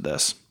lines of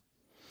this.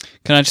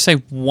 Can I just say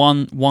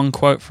one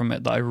quote from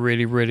it that I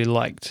really, really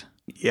liked?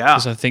 Yeah.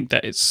 Because I think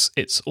that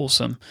it's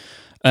awesome.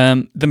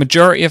 The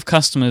majority of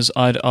customers,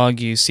 I'd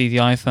argue, see the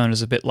iPhone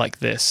as a bit like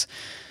this.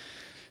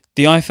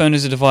 The iPhone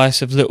is a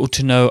device of little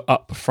to no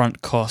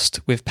upfront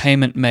cost, with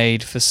payment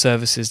made for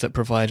services that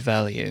provide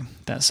value.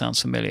 That sounds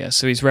familiar.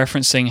 So he's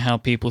referencing how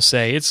people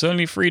say, it's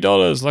only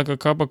 $3, like a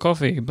cup of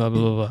coffee, blah,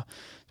 blah, blah, blah.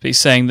 But he's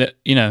saying that,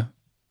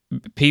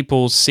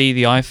 people see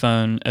the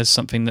iPhone as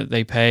something that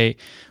they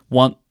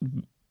want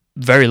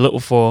very little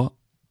for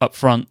up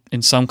front.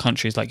 In some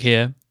countries, like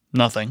here,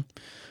 nothing,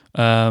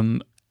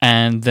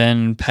 and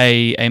then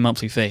pay a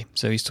monthly fee.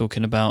 So he's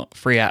talking about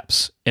free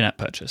apps, in-app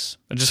purchase.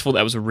 I just thought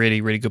that was a really,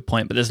 really good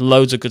point, but there's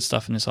loads of good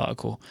stuff in this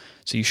article,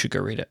 so you should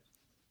go read it.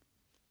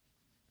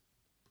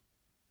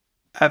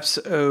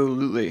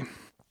 Absolutely.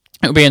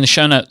 It'll be in the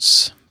show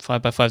notes,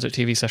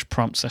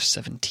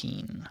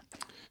 5by5.tv/prompt/17.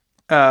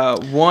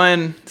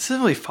 This is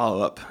really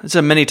follow-up. It's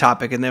a mini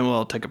topic, and then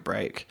we'll take a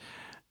break.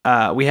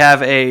 We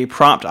have a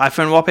prompt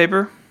iPhone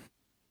wallpaper,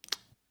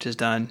 which is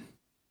done.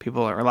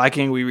 People are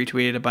liking. We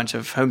retweeted a bunch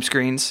of home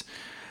screens.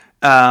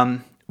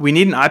 We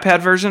need an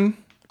iPad version.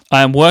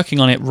 I am working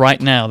on it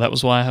right now. That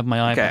was why I have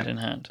my iPad in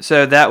hand.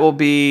 So that will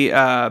be...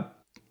 we'll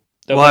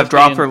have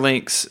dropper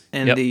links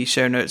in the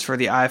show notes for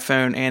the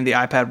iPhone and the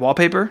iPad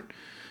wallpaper.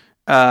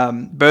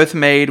 Both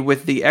made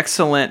with the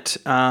excellent...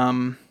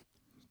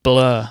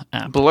 Blur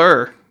app.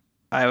 Blur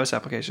iOS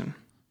application.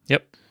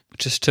 Yep.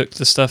 Just took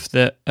the stuff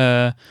that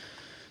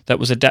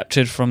was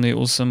adapted from the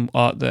awesome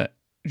art that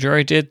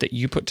Jory did, that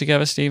you put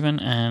together, Stephen,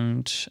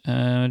 and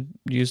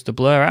used the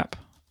Blur app.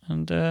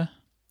 And there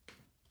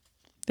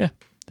you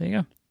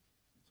go.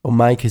 Oh,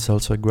 Myke is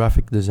also a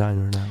graphic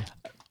designer now.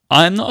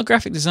 I'm not a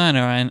graphic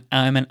designer.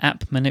 I'm an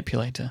app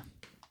manipulator.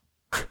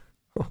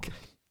 Okay.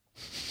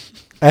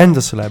 And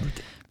a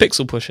celebrity.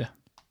 Pixel pusher.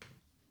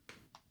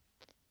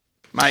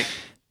 Myke,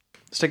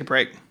 let's take a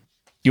break.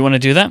 You want to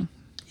do that?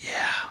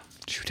 Yeah.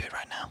 Should we do it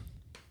right now?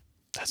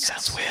 That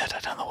sounds weird. I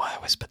don't know why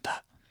I whispered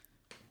that.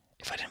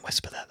 If I didn't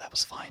whisper that, that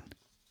was fine.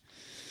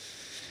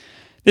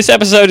 This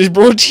episode is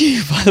brought to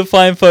you by the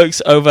fine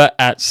folks over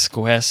at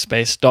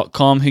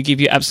squarespace.com, who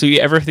give you absolutely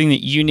everything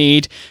that you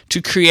need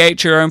to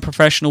create your own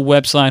professional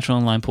website or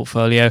online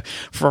portfolio.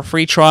 For a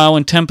free trial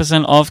and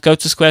 10% off, go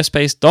to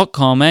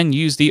squarespace.com and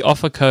use the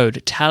offer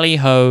code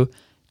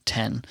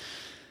TALLYHO10.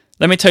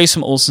 Let me tell you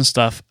some awesome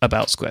stuff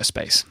about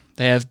Squarespace.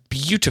 They have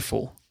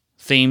beautiful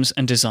themes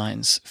and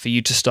designs for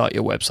you to start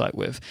your website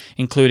with,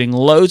 including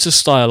loads of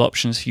style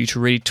options for you to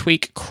really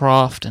tweak,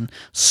 craft, and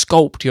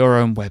sculpt your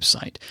own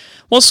website.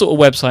 What sort of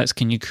websites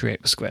can you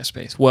create with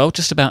Squarespace? Well,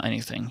 just about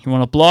anything. You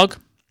want a blog?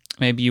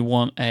 Maybe you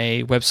want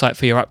a website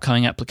for your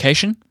upcoming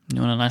application.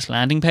 You want a nice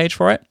landing page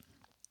for it.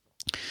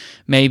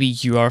 Maybe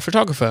you are a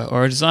photographer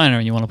or a designer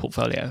and you want a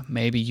portfolio.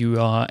 Maybe you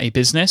are a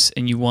business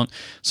and you want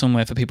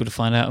somewhere for people to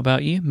find out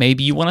about you.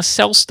 Maybe you want to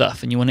sell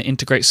stuff and you want to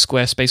integrate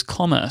Squarespace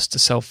commerce to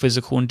sell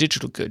physical and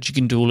digital goods. You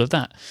can do all of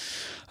that.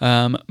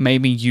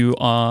 Maybe you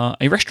are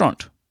a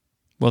restaurant.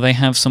 Well, they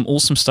have some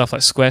awesome stuff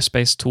like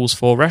Squarespace tools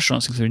for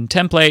restaurants, including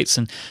templates,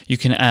 and you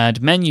can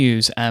add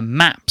menus and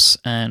maps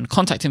and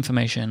contact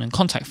information and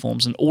contact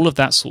forms and all of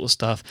that sort of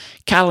stuff,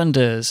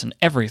 calendars and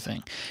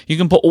everything. You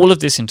can put all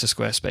of this into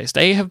Squarespace.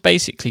 They have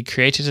basically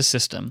created a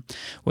system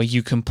where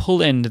you can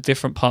pull in the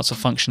different parts of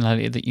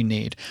functionality that you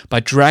need by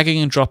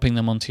dragging and dropping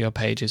them onto your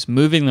pages,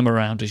 moving them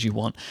around as you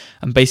want,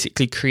 and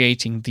basically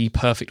creating the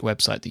perfect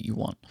website that you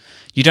want.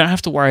 You don't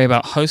have to worry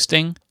about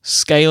hosting,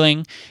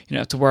 scaling. You don't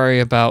have to worry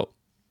about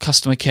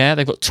customer care.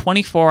 They've got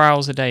 24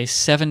 hours a day,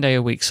 7-day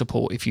a week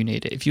support if you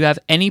need it. If you have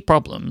any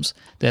problems,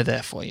 they're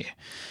there for you.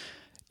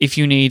 If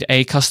you need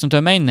a custom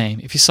domain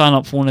name, if you sign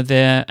up for one of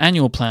their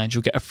annual plans,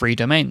 you'll get a free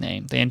domain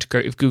name. They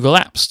integrate with Google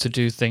Apps to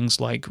do things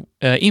like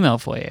email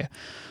for you.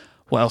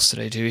 What else do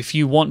they do? If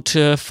you want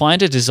to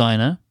find a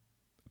designer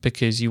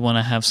because you want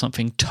to have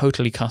something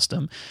totally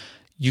custom,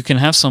 you can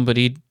have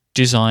somebody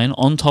design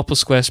on top of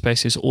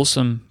Squarespace's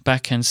awesome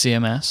backend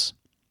CMS.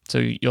 So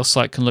your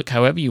site can look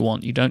however you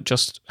want. You don't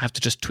just have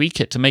to just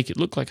tweak it to make it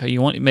look like how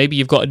you want it. Maybe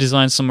you've got a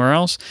design somewhere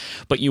else,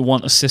 but you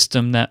want a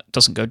system that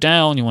doesn't go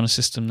down. You want a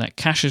system that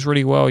caches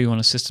really well. You want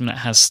a system that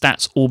has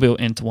stats all built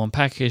into one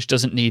package,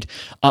 doesn't need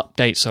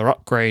updates or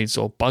upgrades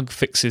or bug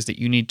fixes that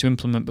you need to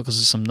implement because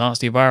of some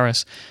nasty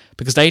virus.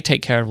 Because they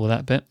take care of all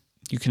that bit,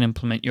 you can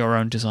implement your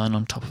own design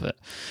on top of it.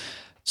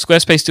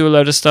 Squarespace do a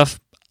load of stuff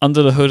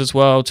under the hood as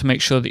well to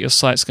make sure that your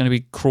site's going to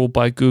be crawled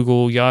by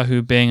Google,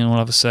 Yahoo, Bing, and all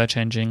other search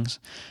engines.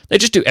 They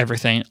just do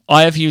everything.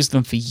 I have used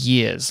them for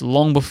years,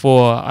 long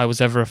before I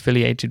was ever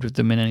affiliated with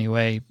them in any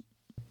way,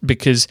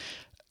 because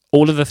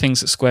all of the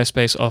things that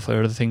Squarespace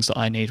offer are the things that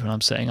I need when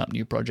I'm setting up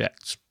new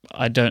projects.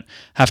 I don't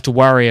have to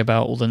worry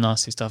about all the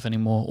nasty stuff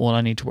anymore. All I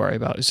need to worry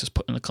about is just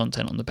putting the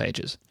content on the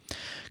pages.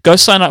 Go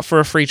sign up for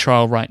a free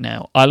trial right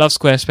now. I love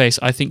Squarespace.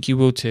 I think you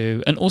will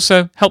too. And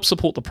also help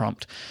support the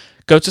prompt.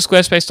 Go to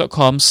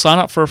squarespace.com, sign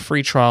up for a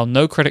free trial,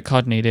 no credit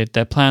card needed.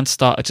 Their plans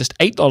start at just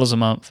 $8 a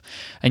month,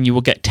 and you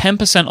will get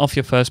 10% off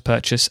your first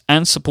purchase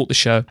and support the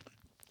show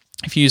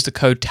if you use the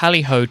code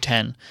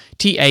TALLYHO10,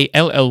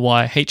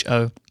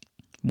 TALLYHO10.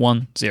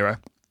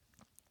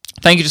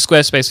 Thank you to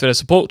Squarespace for their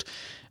support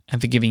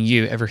and for giving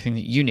you everything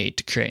that you need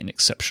to create an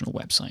exceptional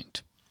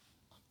website.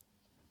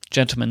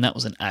 Gentlemen, that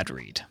was an ad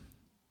read.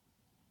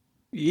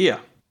 Yeah.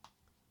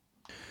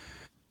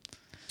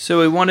 So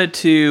we wanted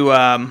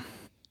to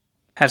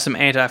have some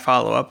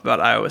anti-follow-up about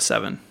iOS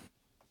 7.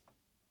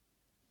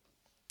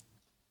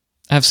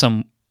 Have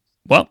some,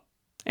 what?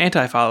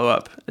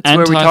 Anti-follow-up. It's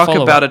where we talk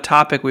about a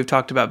topic we've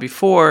talked about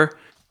before,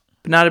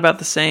 but not about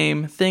the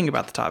same thing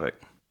about the topic.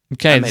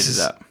 Okay. I made it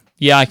up.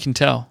 Yeah, I can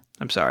tell.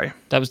 I'm sorry.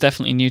 That was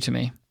definitely new to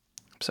me.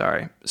 I'm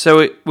sorry.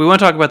 So we want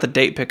to talk about the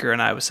date picker in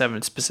iOS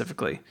 7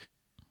 specifically.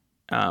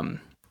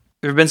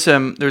 There's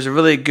a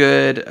really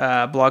good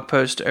blog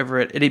post over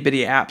at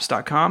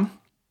ittybittyapps.com.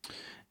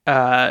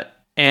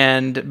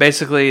 And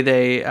basically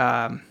they,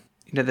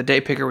 the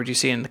date picker, what you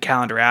see in the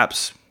calendar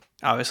apps,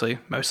 obviously,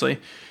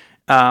 mostly.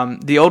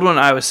 The old one,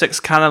 iOS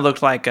 6, kind of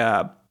looked like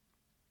I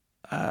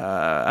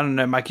don't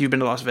know, Myke, you've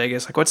been to Las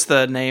Vegas. Like, what's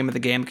the name of the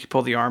game? You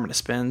pull the arm and it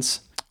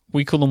spins.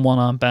 We call them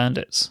one-armed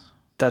bandits.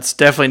 That's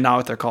definitely not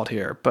what they're called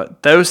here.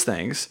 But those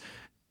things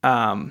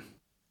had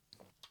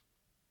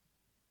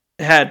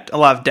a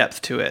lot of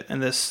depth to it.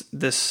 And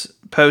this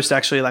post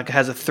actually like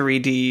has a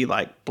 3D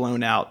like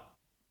blown out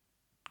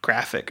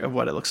graphic of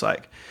what it looks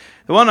like.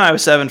 The one on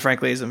iOS 7,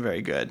 frankly, isn't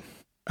very good.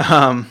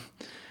 The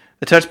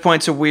touch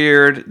points are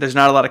weird. There's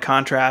not a lot of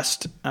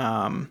contrast.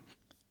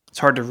 It's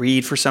hard to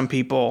read for some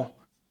people.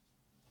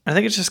 I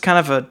think it's just kind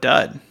of a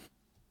dud.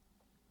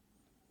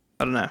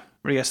 I don't know.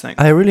 What do you guys think?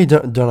 I really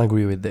don't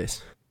agree with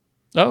this.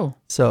 Oh.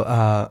 So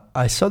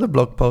I saw the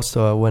blog post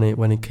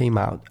when it came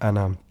out,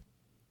 and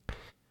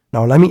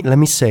now let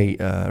me say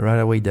right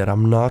away that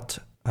I'm not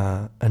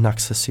an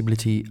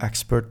accessibility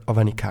expert of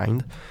any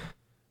kind.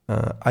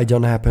 I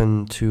don't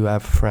happen to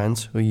have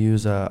friends who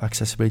use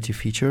accessibility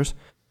features,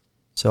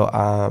 So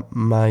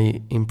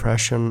my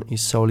impression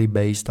is solely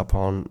based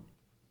upon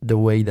the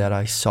way that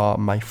I saw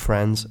my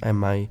friends and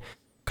my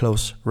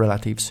close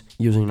relatives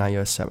using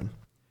iOS 7.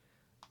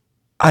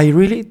 I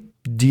really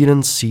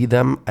didn't see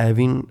them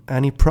having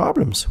any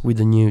problems with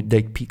the new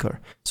date picker.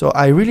 So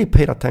I really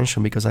paid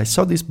attention because I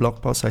saw this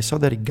blog post, I saw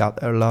that it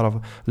got a lot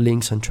of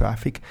links and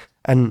traffic.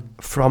 And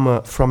from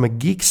a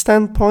geek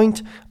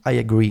standpoint, I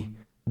agree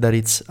that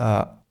it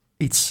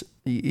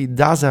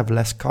does have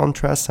less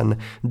contrast, and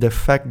the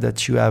fact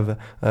that you have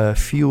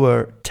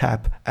fewer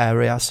tap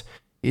areas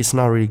is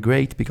not really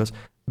great because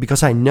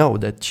I know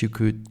that you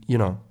could,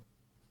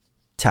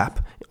 tap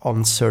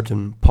on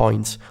certain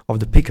points of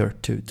the picker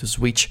to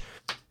switch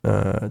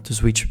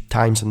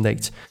times and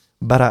dates.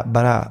 But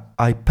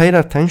I paid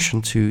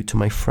attention to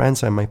my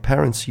friends and my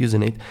parents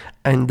using it,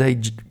 and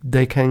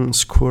they can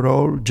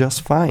scroll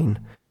just fine.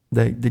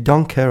 They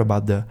don't care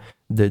about the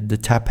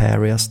tap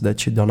areas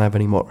that you don't have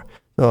anymore.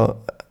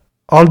 So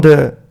all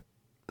the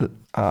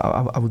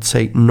I would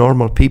say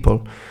normal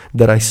people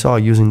that I saw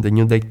using the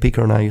new date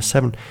picker on iOS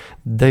 7,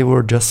 they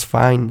were just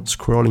fine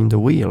scrolling the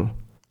wheel.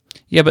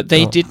 Yeah, but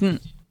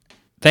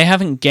they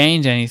haven't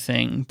gained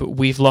anything, but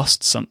we've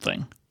lost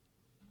something.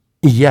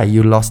 Yeah,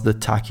 you lost the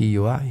tacky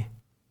UI.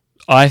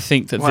 I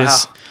think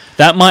that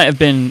that might have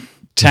been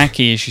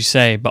tacky, as you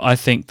say, but I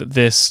think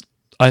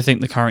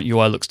the current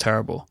UI looks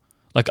terrible.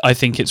 Like, I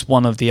think it's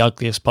one of the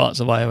ugliest parts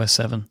of iOS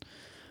 7.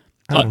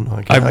 I don't know.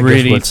 I guess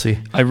we'll see.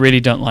 I really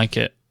don't like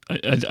it.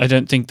 I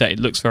don't think that it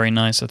looks very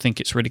nice. I think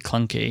it's really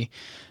clunky.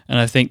 And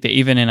I think that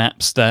even in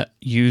apps that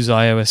use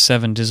iOS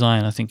 7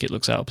 design, I think it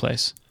looks out of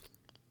place.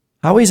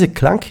 How is it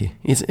clunky?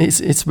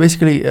 It's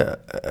basically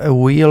a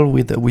wheel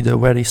with a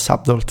very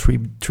subtle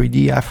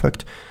 3D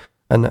effect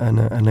and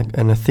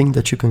a thing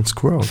that you can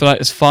scroll. I feel like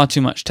there's far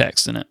too much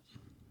text in it.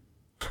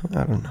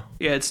 I don't know.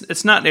 Yeah,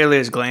 it's not nearly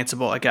as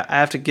glanceable. Like, I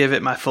have to give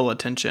it my full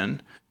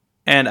attention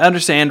and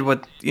understand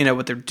what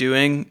they're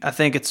doing. I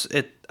think it's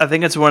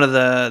one of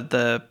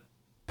the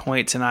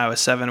points in iOS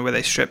 7 where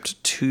they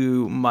stripped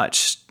too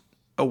much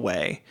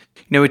away.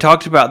 We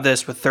talked about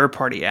this with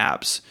third-party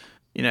apps,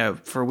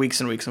 for weeks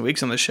and weeks and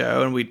weeks on the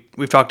show, and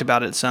we've talked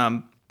about it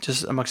some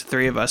just amongst the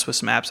three of us with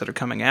some apps that are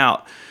coming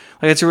out.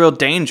 Like, it's a real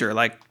danger.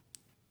 Like,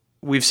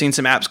 we've seen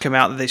some apps come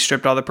out that they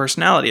stripped all the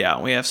personality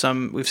out.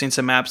 We've seen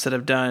some apps that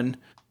have done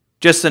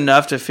just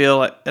enough to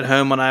feel at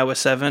home on iOS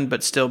 7,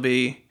 but still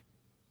be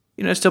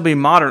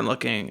modern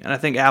looking. And I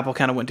think Apple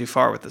kind of went too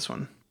far with this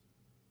one.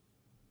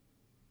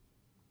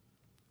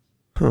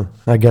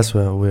 I guess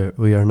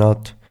we're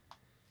not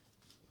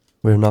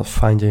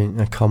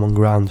finding a common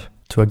ground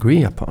to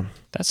agree upon.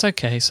 That's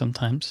okay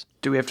sometimes.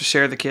 Do we have to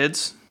share the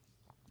kids?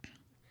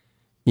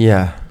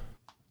 Yeah.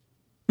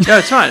 No,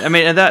 it's fine. I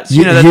mean, and that's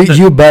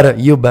you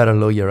better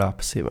lawyer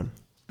up, Steven.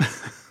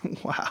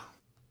 Wow.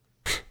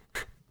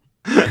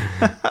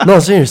 No,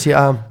 seriously.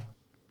 I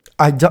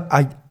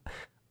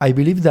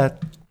believe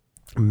that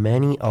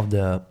many of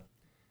the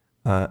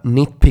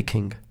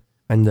nitpicking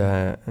and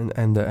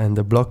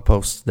the blog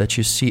posts that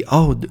you see,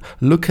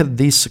 look at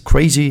this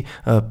crazy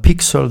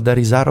pixel that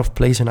is out of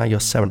place in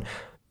iOS 7.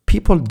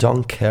 People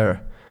don't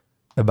care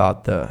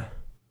about those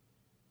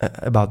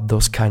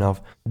kind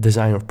of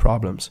designer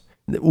problems.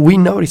 We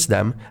notice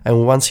them,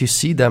 and once you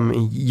see them,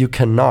 you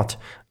cannot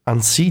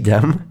unsee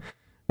them.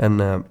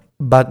 And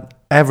but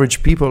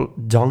average people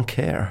don't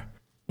care,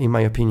 in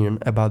my opinion,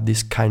 about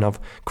this kind of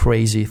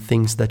crazy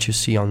things that you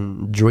see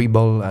on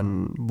Dribble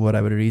and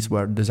whatever it is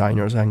where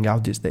designers hang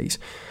out these days.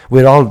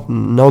 With all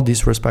no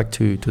disrespect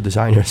to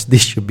designers,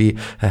 this should be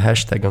a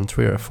hashtag on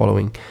Twitter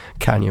following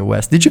Kanye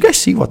West. Did you guys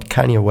see what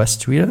Kanye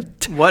West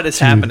tweeted? What is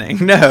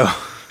happening? No.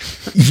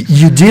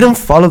 You didn't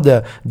follow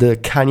the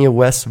Kanye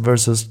West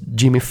versus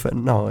Jimmy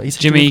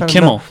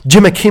Kimmel.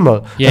 Jimmy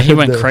Kimmel. Yeah, he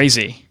went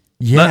crazy.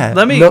 Yeah.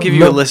 Let me give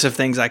you a list of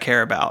things I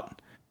care about.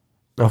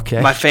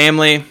 Okay. My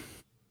family.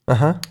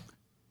 Uh-huh.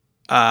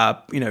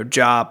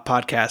 Job,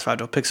 podcast, 5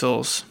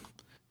 pixels.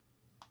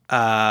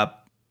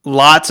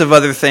 Lots of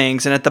other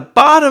things. And at the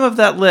bottom of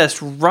that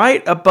list,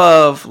 right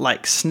above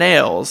like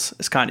snails,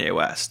 is Kanye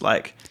West.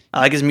 Like, I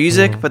like his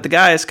music, but the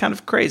guy is kind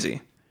of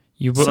crazy.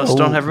 So I just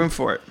don't have room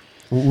for it.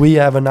 We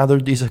have another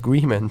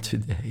disagreement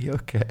today.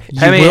 Okay.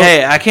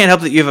 Hey, I can't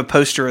help that you have a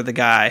poster of the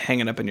guy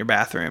hanging up in your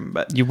bathroom,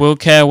 but you will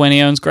care when he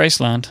owns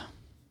Graceland.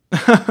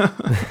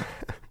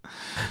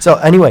 So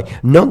anyway,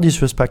 no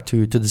disrespect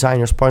to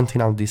designers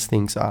pointing out these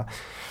things,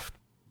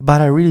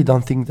 but I really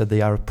don't think that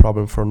they are a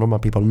problem for normal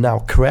people. Now,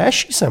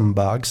 crashes and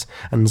bugs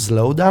and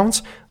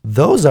slowdowns,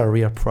 those are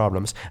real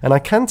problems. And I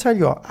can't tell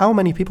you how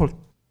many people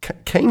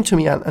came to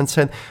me and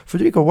said,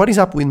 Federico, what is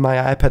up with my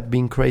iPad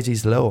being crazy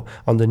slow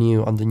on the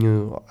new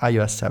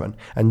iOS 7?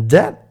 And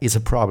that is a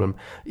problem.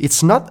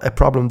 It's not a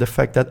problem, the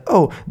fact that,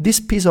 this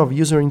piece of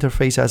user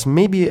interface has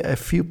maybe a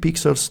few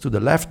pixels to the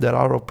left that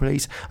are out of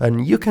place,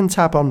 and you can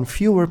tap on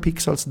fewer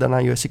pixels than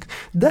iOS 6.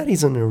 That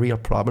isn't a real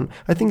problem.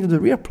 I think that the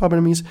real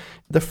problem is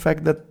the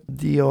fact that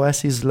the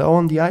OS is slow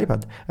on the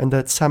iPad, and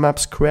that some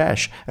apps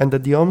crash, and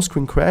that the home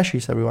screen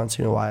crashes every once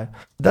in a while.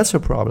 that's a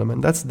problem,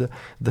 and that's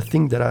the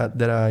thing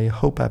that I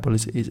hope Apple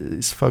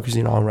is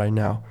focusing on right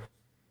now.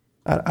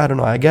 I don't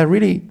know. I get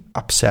really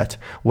upset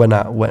when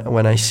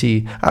I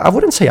see. I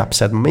wouldn't say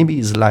upset.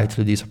 Maybe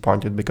slightly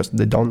disappointed because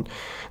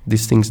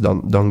these things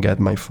don't get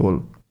my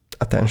full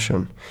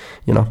attention.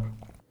 You know.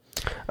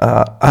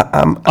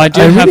 I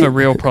do have a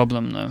real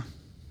problem though.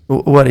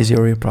 What is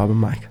your real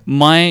problem, Myke?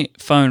 My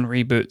phone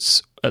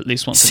reboots at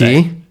least once a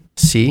day.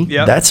 See,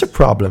 Yep. That's a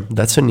problem.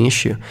 That's an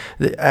issue.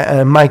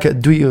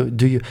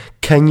 Myke,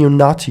 can you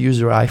not use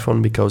your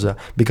iPhone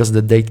because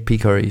the date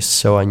picker is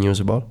so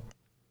unusable?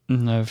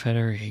 No,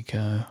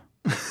 Federico.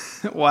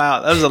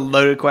 Wow, that was a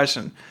loaded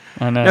question.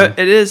 I know. No,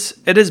 it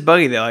is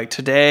buggy though. Like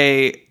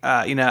today,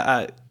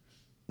 I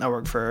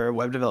work for a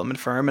web development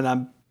firm, and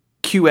I'm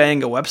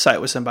QAing a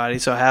website with somebody.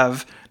 So I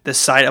have this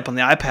site up on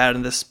the iPad,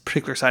 and this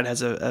particular site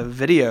has a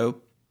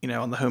video,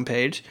 on the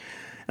homepage.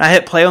 And I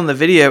hit play on the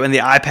video, and the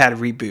iPad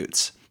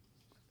reboots.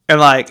 And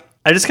like,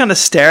 I just kind of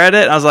stare at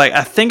it. And I was like,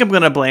 I think I'm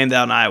going to blame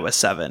that on iOS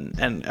 7,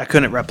 and I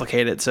couldn't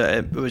replicate it, so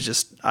it was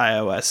just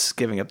iOS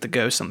giving up the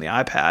ghost on the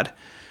iPad.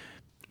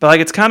 But like,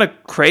 it's kind of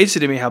crazy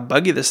to me how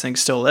buggy this thing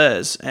still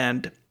is,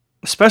 and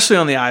especially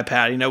on the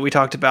iPad. We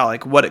talked about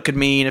like what it could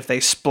mean if they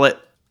split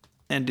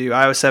and do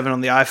iOS 7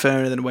 on the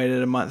iPhone and then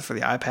waited a month for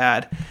the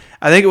iPad.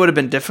 I think it would have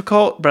been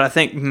difficult, but I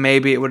think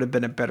maybe it would have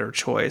been a better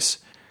choice.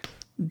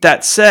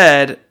 That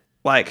said,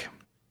 like,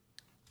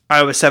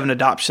 iOS 7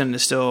 adoption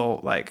is still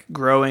like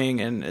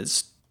growing, and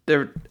it's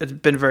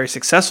been very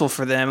successful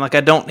for them. Like,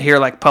 I don't hear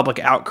like public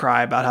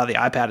outcry about how the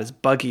iPad is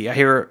buggy. I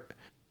hear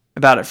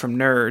about it from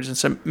nerds, and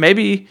so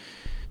maybe,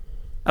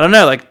 I don't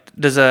know, like,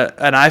 does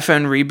an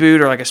iPhone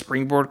reboot or like a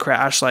springboard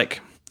crash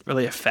like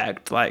really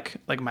affect like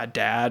my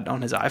dad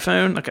on his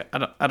iPhone? Like,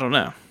 I don't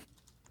know.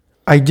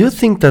 I do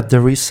think that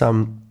there is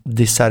some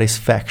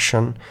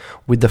dissatisfaction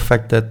with the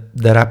fact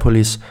that Apple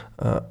is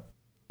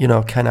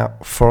kind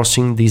of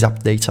forcing these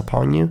updates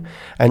upon you.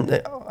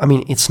 And I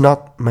mean, it's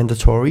not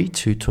mandatory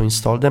to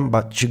install them,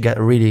 but you get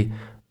really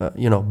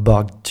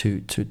bugged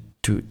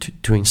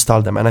to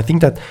install them. And I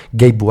think that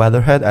Gabe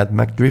Weatherhead at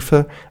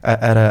MacDrifter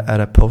had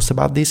a post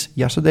about this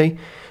yesterday.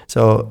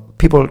 So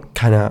people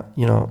kind of,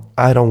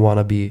 I don't want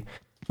to be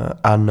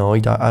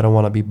annoyed. I don't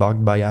want to be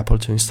bugged by Apple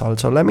to install it.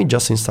 So let me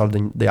just install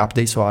the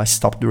update, so I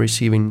stopped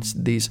receiving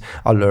these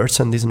alerts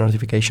and these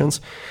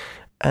notifications.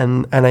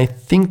 And I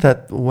think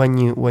that when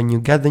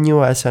you get the new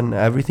OS and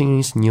everything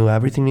is new,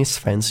 everything is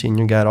fancy, and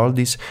you get all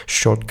these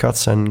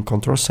shortcuts and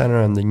control center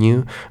and the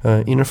new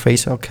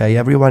interface, okay,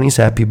 everyone is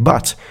happy.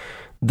 But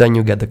then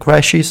you get the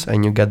crashes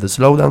and you get the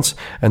slowdowns,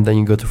 and then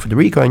you go to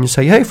Federico and you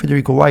say, "Hey,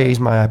 Federico, why is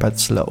my iPad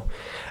slow?"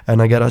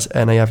 And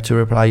I have to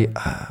reply,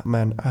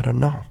 "Man, I don't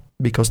know,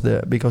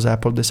 because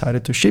Apple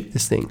decided to ship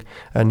this thing,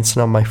 and it's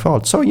not my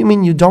fault." "So you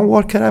mean you don't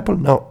work at Apple?"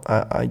 "No,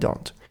 I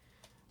don't."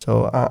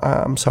 So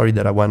I'm sorry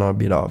that I went on a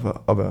bit of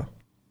a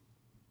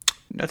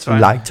That's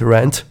fine. light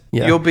rant.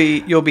 Yeah.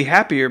 You'll be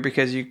happier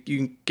because you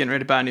getting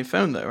ready to buy a new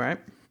phone though, right?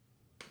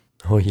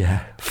 Oh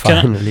yeah,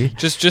 finally.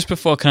 Just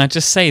before, can I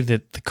just say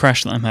that the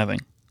crash that I'm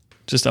having?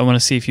 I want to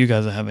see if you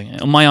guys are having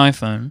it. On my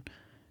iPhone,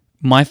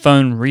 my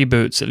phone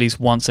reboots at least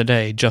once a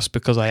day just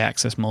because I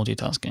access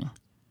multitasking.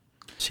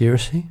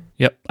 Seriously?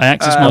 Yep, I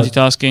access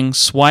multitasking.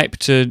 Swipe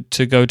to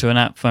go to an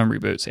app, phone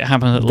reboots. It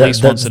happens at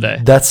least once a day.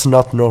 That's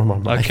not normal,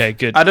 Myke. Okay,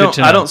 good. I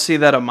don't see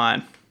that on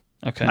mine.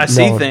 Okay, I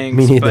see me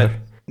things, neither. but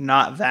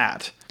not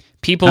that.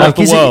 people of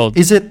the world.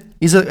 Is it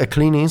a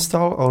clean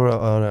install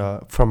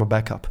or from a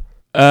backup?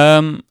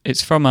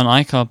 It's from an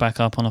iCloud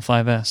backup on a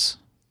 5S.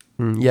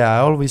 Yeah, I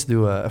always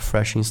do a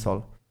fresh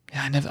install.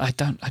 Yeah, I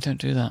don't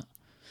do that.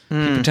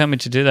 People tell me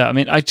to do that. I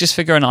mean, I just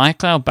figure an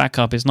iCloud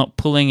backup is not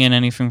pulling in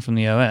anything from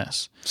the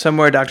OS.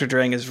 Somewhere Dr.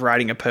 Drang is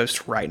writing a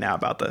post right now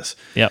about this.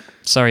 Yep.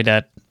 Sorry,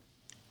 Dad.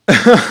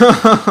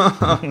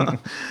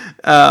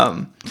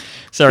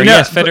 Sorry,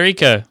 yes,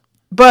 Federico.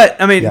 But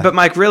I mean, but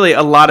Myke, really,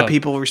 a lot of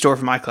people restore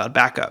from iCloud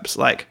backups.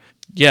 Like,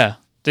 yeah,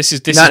 this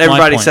is not everybody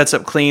my point. sets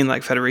up clean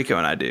like Federico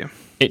and I do.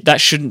 That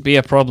shouldn't be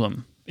a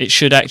problem. It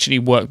should actually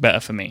work better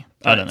for me.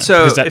 I don't know.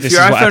 So if your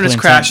iPhone is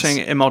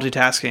crashing and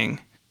multitasking,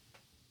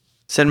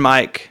 send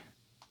Myke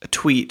a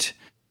tweet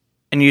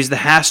and use the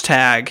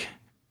hashtag.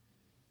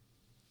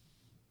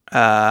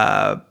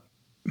 Trying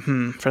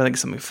to think of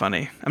something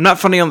funny. I'm not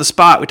funny on the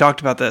spot. We talked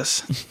about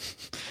this.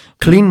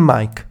 Clean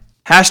Myke.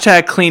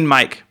 Hashtag clean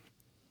Myke.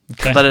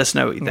 Okay. Let us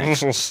know what you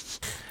think.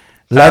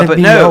 Let it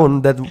be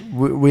known that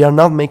we are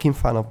not making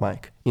fun of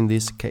Myke in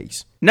this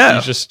case. No.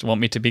 You just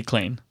want me to be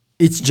clean.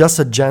 It's just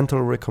a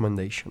gentle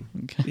recommendation.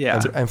 Okay.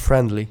 Yeah. And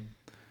friendly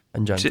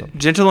and gentle.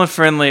 Gentle and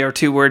friendly are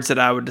two words that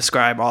I would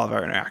describe all of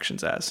our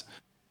interactions as.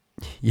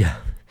 Yeah.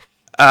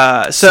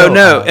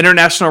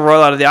 International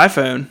rollout of the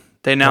iPhone.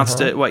 They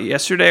announced it,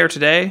 yesterday or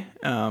today?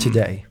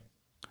 Today.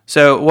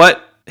 So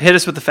hit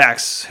us with the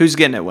facts. Who's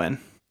getting it when?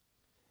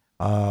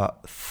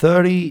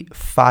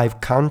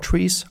 35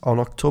 countries on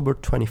October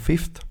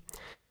 25th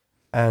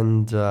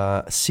and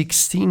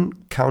 16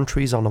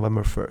 countries on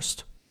November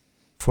 1st.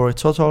 For a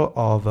total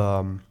of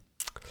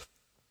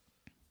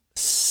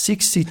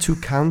 62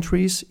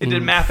 countries It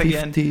did math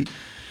again.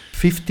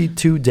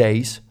 52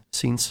 days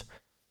since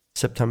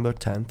September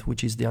 10th,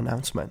 which is the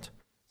announcement.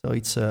 So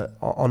it's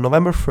on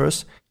November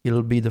 1st,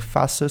 it'll be the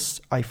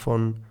fastest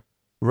iPhone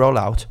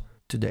rollout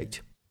to date.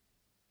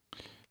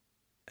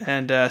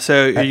 And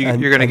so you're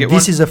going to get one?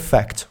 This is a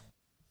fact.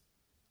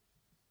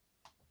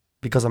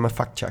 Because I'm a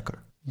fact checker.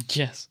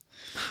 Yes.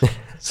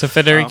 So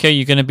Federico,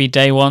 you're going to be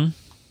day one?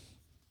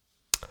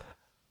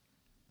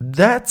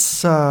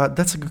 That's a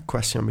good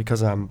question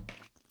because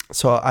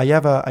so I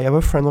have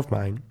a friend of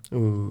mine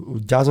who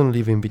doesn't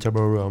live in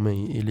Viterbo, Rome.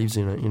 He lives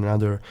in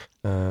another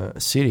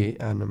city,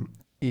 and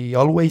he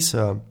always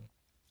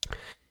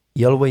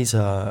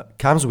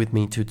comes with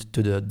me to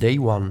the day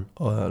one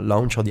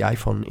launch of the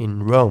iPhone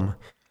in Rome.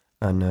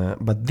 And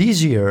but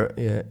this year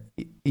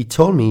he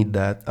told me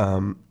that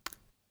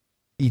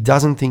he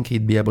doesn't think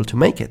he'd be able to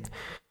make it.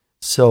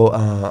 So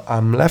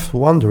I'm left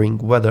wondering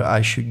whether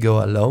I should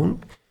go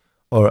alone,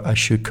 or I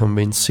should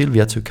convince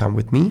Sylvia to come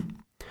with me,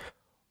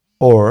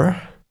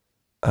 or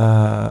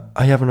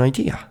I have an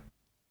idea.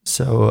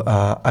 So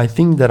I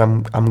think that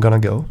I'm gonna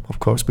go, of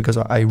course, because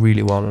I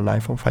really want an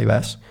iPhone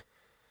 5S,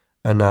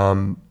 and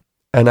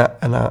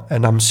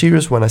I'm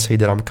serious when I say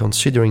that I'm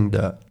considering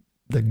the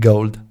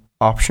gold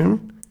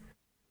option.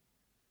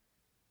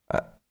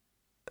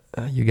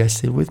 You guys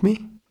still with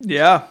me?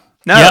 Yeah.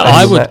 No. Yeah,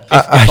 I would.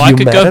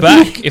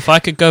 If If I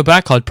could go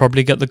back, I'd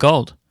probably get the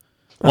gold.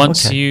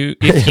 Once okay.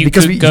 if you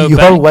because could go you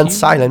back, all went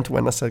silent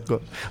when I said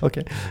go.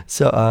 Okay,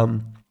 so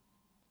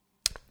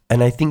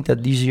and I think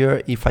that this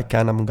year, if I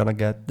can, I'm gonna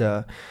get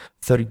the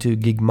 32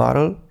 gig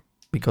model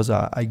because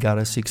I got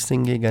a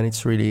 16 gig and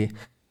it's really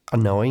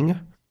annoying.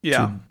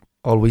 Yeah. To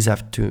always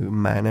have to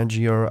manage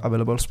your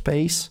available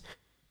space.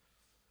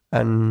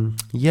 And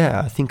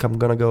yeah, I think I'm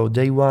gonna go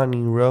day one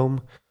in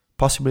Rome,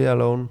 possibly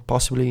alone,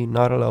 possibly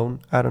not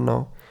alone. I don't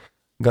know.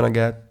 I'm gonna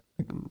get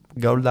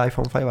gold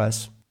iPhone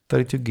 5S,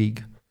 32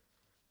 gig.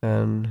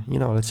 And,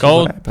 let's see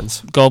what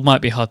happens. Gold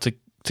might be hard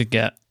to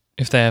get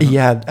if they have.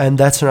 Yeah, and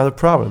that's another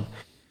problem.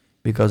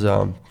 Because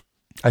I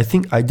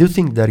do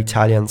think that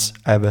Italians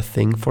have a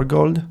thing for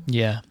gold.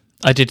 Yeah,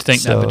 I did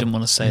think that, but didn't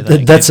want to say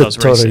that. That's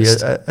totally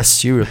a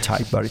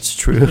stereotype, but it's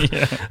true.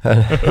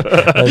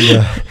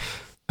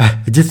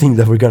 I do think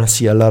that we're going to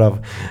see a lot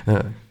of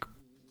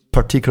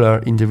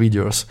particular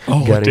individuals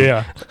getting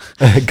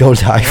a gold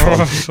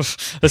iPhone.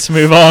 Let's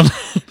move on.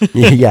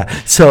 Yeah.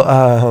 So,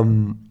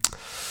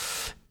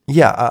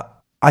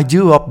 I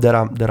do hope that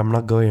I'm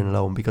not going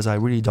alone because I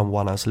really don't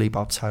want to sleep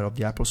outside of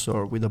the Apple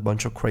Store with a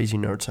bunch of crazy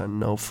nerds and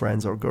no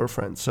friends or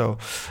girlfriends. So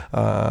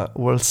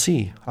we'll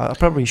see. I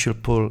probably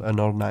should pull an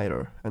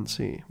all-nighter and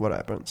see what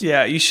happens.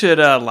 Yeah, you should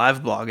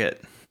live blog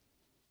it.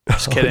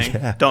 Just kidding.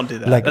 Yeah. Don't do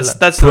that. Like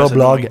that's pro the most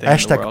blog, annoying thing in the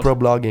hashtag world. pro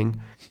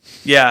blogging.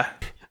 Yeah.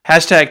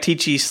 Hashtag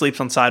Teachy sleeps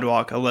on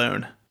sidewalk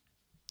alone.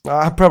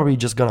 I'm probably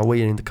just gonna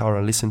wait in the car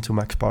and listen to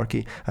Max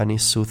Sparky and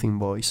his soothing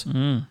voice.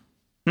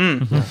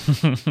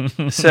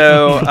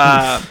 So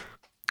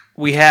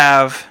we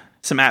have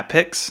some app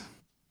picks.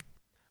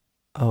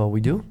 Oh,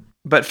 we do?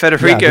 But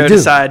Federico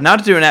decided not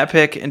to do an app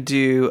pick and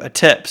do a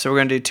tip. So we're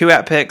going to do 2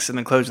 app picks and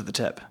then close with the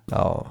tip.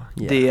 Oh,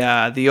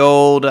 yeah. The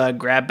old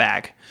grab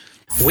bag.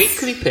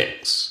 Weekly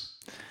picks.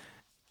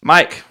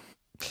 Myke,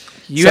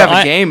 you have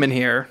a game in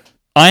here.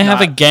 I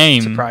have a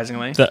game,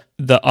 surprisingly,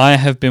 that I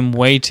have been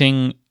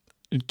waiting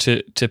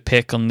to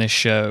pick on this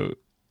show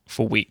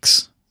for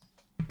weeks.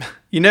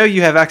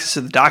 You have access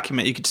to the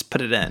document. You could just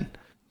put it in.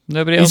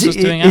 Nobody else is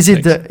doing is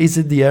it. Is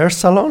it the Air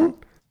Salon?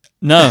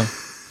 No.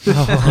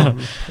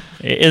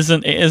 It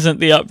isn't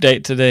the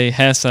update to the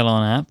hair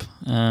salon app.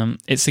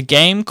 It's a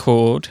game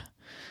called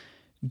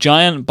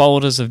Giant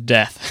Boulders of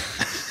Death.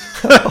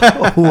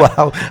 Oh,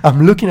 wow.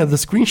 I'm looking at the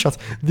screenshots.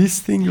 This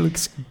thing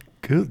looks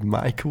good,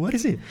 Myke. What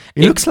is it?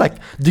 It looks like...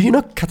 Do you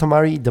know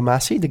Katamari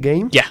Damacy, the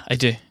game? Yeah, I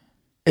do.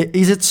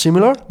 Is it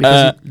similar?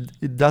 Because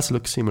it does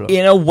look similar.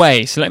 In a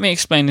way. So let me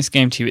explain this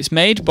game to you. It's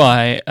made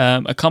by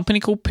a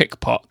company called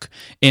Pickpock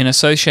in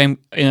association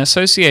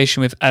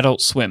with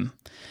Adult Swim.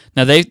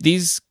 Now, the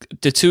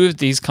two of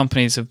these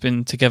companies have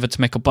been together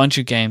to make a bunch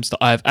of games that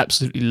I've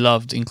absolutely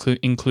loved,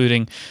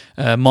 including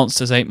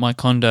Monsters Ate My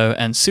Condo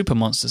and Super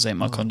Monsters Ate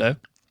My Condo.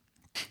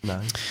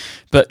 Nice.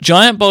 But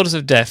Giant Boulders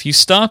of Death, you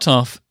start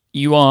off,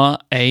 you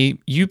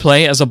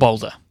play as a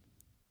boulder.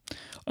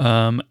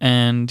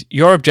 And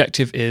your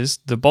objective is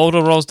the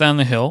boulder rolls down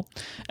the hill,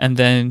 and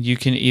then you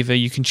can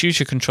choose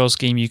your control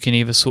scheme. You can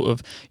either sort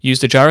of use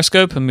the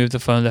gyroscope and move the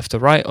phone left or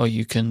right, or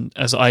you can,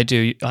 as I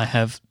do, I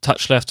have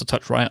touch left or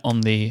touch right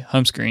on the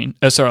home screen.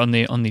 On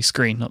the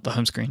screen, not the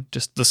home screen,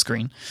 just the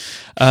screen.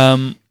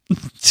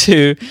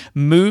 To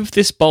move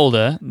this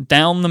boulder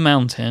down the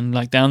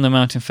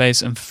mountain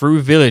face and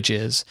through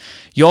villages.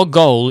 Your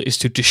goal is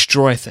to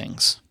destroy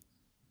things.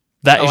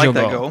 That is your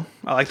goal.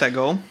 I like that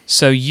goal.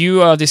 So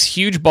you are this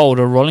huge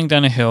boulder rolling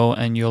down a hill,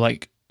 and you're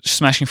like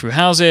smashing through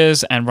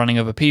houses and running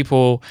over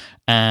people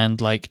and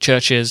like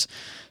churches.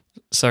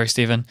 Sorry,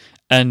 Stephen.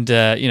 And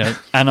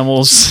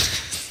animals.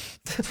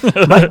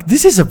 But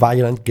this is a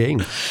violent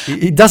game.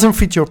 It doesn't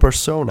fit your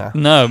persona.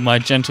 No, my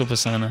gentle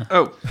persona.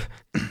 Oh,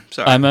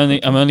 Sorry. I'm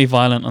only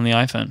violent on the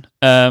iPhone.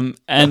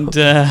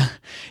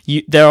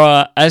 There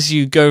are, as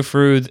you go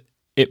through,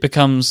 it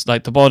becomes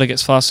like the boulder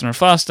gets faster and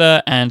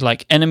faster, and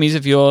like enemies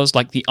of yours,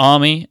 like the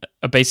army,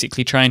 are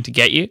basically trying to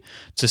get you,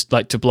 just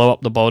like to blow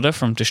up the boulder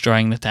from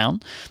destroying the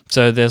town.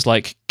 So there's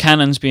like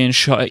cannons being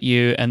shot at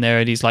you, and there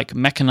are these like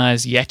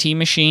mechanized Yeti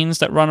machines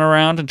that run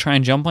around and try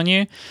and jump on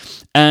you.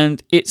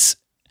 And it's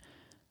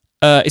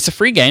a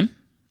free game,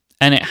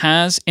 and it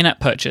has in-app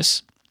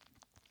purchase.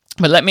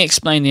 But let me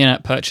explain the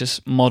in-app purchase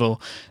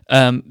model.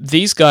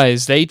 These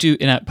guys, they do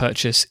in-app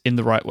purchase in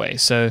the right way.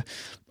 So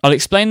I'll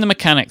explain the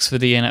mechanics for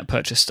the in-app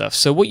purchase stuff.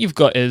 So what you've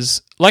got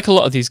is, like a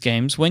lot of these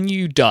games, when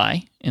you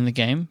die in the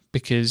game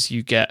because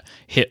you get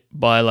hit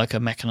by like a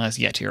mechanized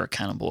Yeti or a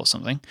cannonball or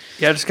something.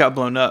 Yeah, I just got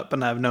blown up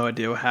and I have no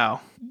idea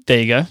how. There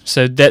you go.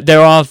 So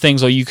there are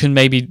things, or you can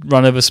maybe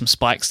run over some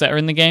spikes that are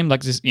in the game.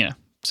 Like this,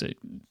 so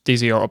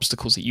these are your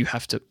obstacles that you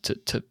have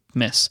to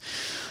miss.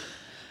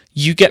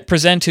 You get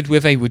presented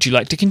with a would you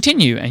like to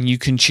continue, and you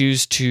can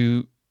choose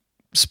to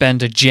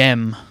spend a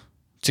gem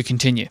to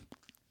continue.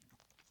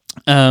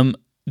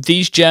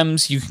 These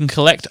gems you can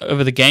collect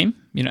over the game.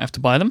 You don't have to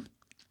buy them,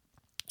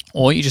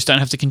 or you just don't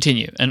have to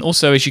continue. And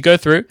also, as you go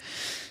through,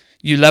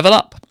 you level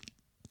up.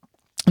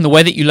 And the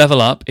way that you level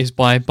up is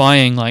by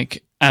buying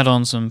like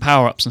add-ons and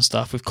power-ups and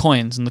stuff with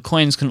coins, and the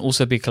coins can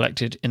also be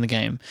collected in the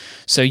game.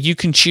 So you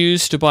can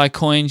choose to buy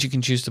coins, you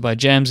can choose to buy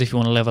gems if you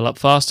want to level up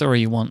faster, or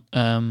you want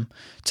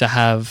to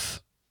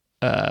have,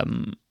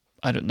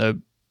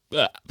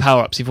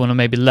 power-ups if you want to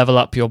maybe level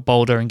up your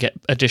boulder and get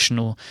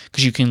additional,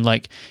 because you can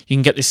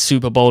get this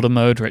super boulder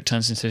mode where it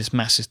turns into this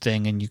massive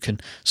thing and you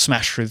can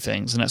smash through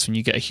things, and that's when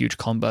you get a huge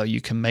combo.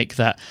 You can make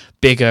that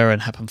bigger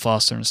and happen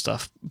faster and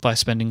stuff by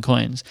spending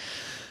coins.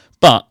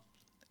 But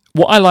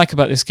what I like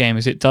about this game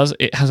is it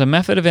has a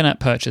method of in-app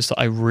purchase that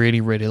I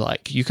really, really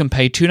like. You can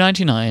pay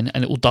 $2.99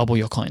 and it will double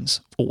your coins,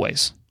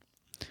 always.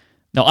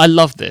 Now, I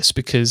love this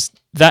because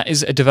that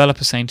is a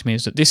developer saying to me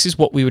is that this is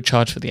what we would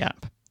charge for the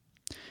app.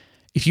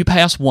 If you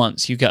pay us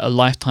once, you get a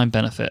lifetime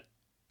benefit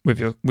with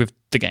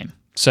the game.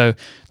 So,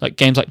 like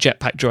games like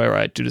Jetpack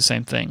Joyride do the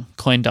same thing,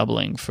 coin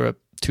doubling for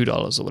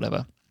 $2 or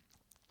whatever.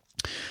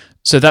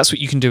 So that's what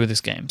you can do with this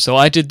game. So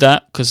I did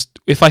that because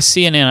if I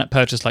see an in-app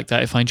purchase like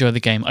that, if I enjoy the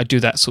game, I do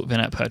that sort of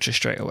in-app purchase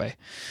straight away.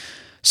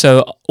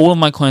 So all of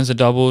my coins are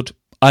doubled.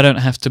 I don't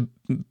have to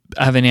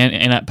have any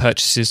in-app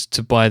purchases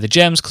to buy the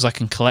gems because I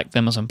can collect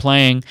them as I'm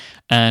playing,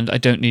 and I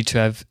don't need to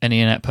have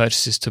any in-app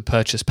purchases to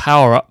purchase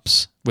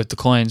power-ups with the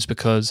coins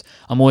because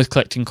I'm always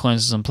collecting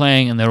coins as I'm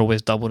playing, and they're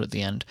always doubled at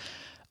the end.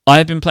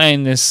 I've been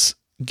playing this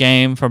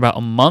game for about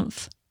a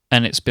month,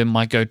 and it's been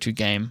my go-to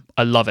game.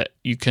 I love it.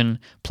 You can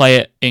play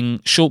it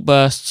in short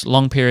bursts,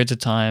 long periods of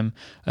time,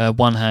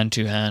 one hand,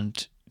 two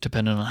hand,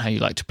 depending on how you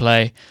like to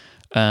play.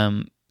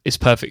 It's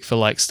perfect for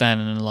like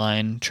standing in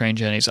line, train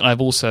journeys. And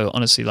I've also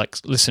honestly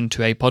listened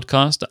to a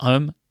podcast at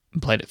home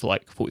and played it for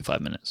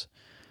 45 minutes.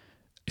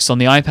 It's on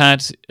the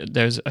iPad.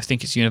 I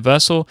think it's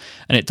universal,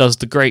 and it does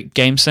the great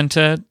Game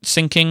Center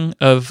syncing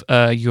of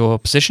your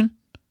position.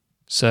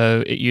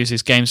 So it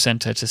uses Game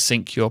Center to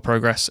sync your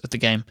progress of the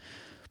game.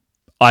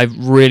 I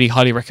really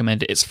highly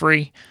recommend it. It's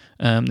free.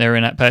 There are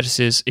in-app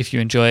purchases. If you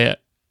enjoy it,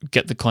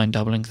 get the coin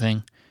doubling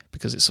thing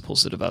because it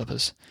supports the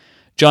developers.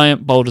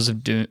 Giant Boulders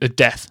of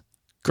Death.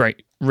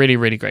 Great. Really,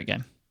 really great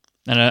game.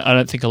 And I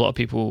don't think I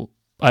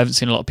haven't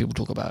seen a lot of people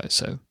talk about it,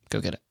 so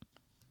go get it.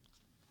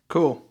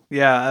 Cool.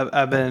 Yeah,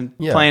 I've been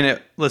playing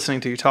it, listening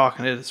to you talk,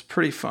 and it's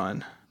pretty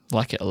fun.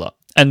 Like it a lot.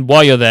 And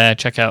while you're there,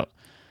 check out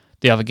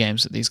the other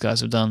games that these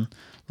guys have done,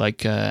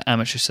 like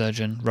Amateur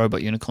Surgeon,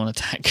 Robot Unicorn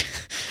Attack.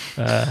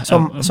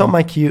 So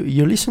Myke,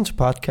 you listen to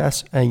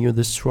podcasts and you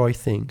destroy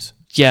things.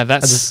 Yeah,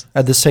 that's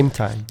at the same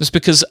time. That's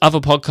because other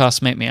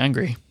podcasts make me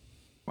angry.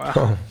 Wow.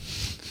 Oh,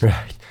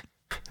 right.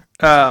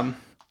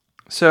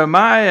 So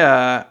my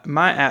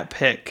app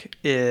pick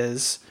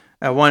is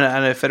one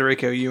I know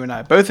Federico, you and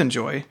I both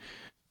enjoy.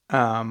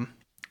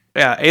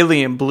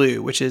 Alien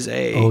Blue, which is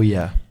a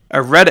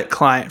Reddit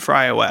client for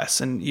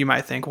iOS, and you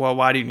might think, well,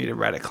 why do you need a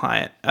Reddit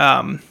client?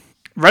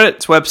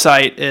 Reddit's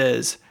website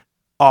is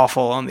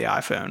awful on the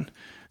iPhone.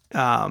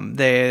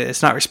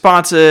 It's not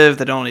responsive.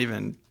 They don't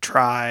even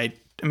try.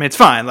 I mean, it's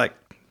fine. Like,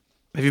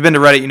 if you've been to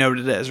Reddit, you know what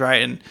it is,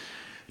 right? And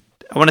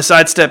I want to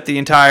sidestep the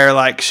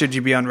entire should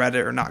you be on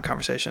Reddit or not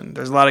conversation.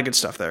 There's a lot of good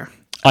stuff there.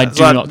 I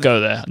do not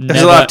go there.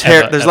 There's a lot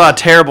of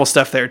terrible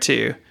stuff there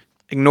too.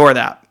 Ignore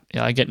that.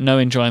 Yeah, I get no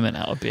enjoyment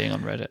out of being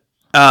on Reddit.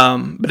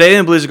 But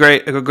Alien Blue is a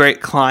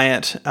great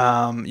client.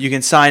 You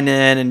can sign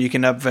in and you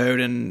can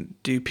upvote and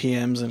do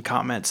PMs and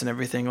comments and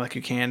everything like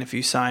you can if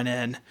you sign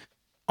in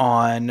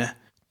on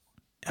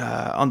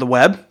the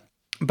web.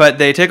 But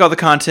they take all the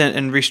content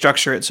and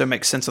restructure it so it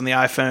makes sense on the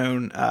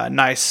iPhone.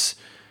 Nice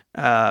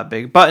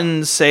big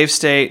buttons, save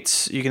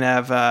states. You can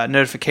have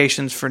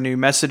notifications for new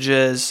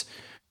messages.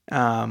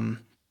 And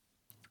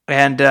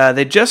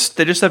they just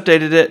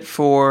updated it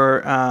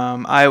for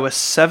iOS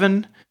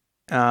 7.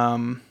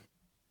 And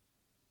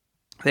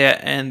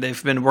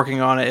they've been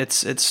working on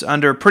it. It's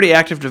under pretty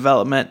active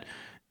development.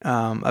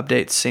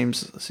 Updates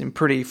seem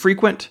pretty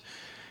frequent.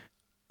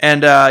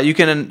 And you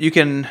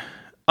can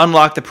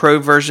unlock the Pro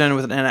version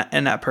with an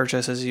in-app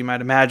purchase, as you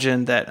might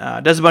imagine,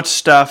 that does a bunch of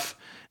stuff,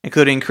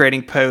 including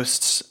creating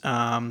posts,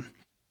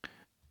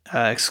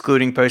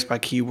 excluding posts by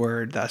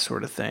keyword, that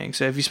sort of thing.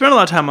 So if you spend a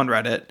lot of time on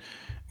Reddit,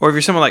 or if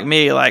you're someone like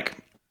me, like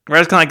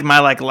Reddit's kind of like my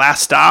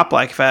last stop.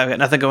 Like if I've got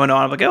nothing going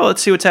on, I'm like, oh,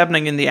 let's see what's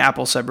happening in the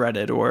Apple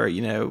subreddit, or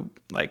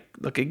like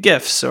look at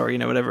GIFs, or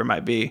whatever it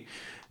might be.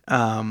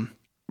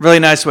 Really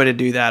nice way to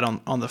do that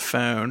on the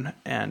phone,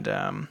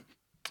 and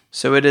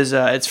so it is.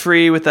 It's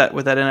free with that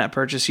in-app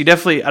purchase. I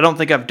don't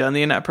think I've done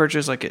the in-app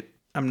purchase.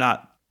 I'm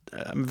a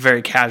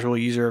very casual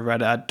user of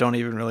Reddit. I don't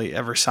even really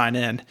ever sign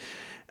in.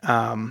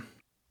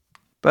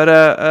 But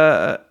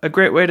a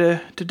great way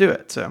to do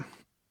it. So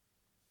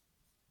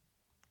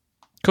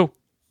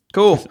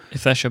cool.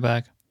 If that's your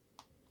bag.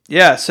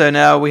 Yeah. So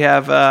now we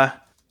have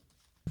a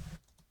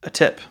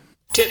tip.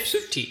 Tips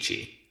with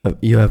Teachy.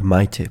 You have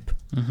my tip.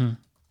 Mm-hmm.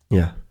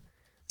 Yeah.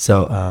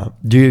 So,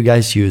 do you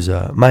guys use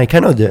Myke? I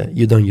know that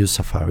you don't use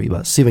Safari,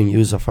 but Steven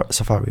uses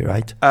Safari,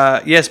 right?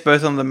 Yes,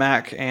 both on the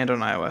Mac and on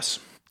iOS.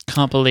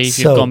 Can't believe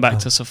you've gone back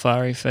to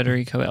Safari,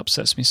 Federico. It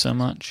upsets me so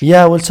much.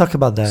 Yeah, we'll talk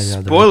about that.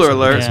 Spoiler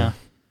alert. Yeah.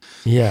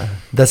 Yeah,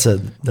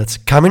 that's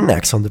coming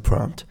next on the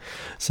prompt.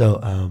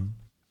 So,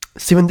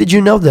 Steven, did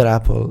you know that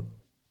Apple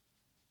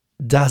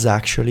does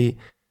actually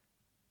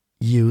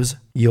use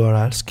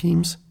URL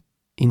schemes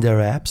in their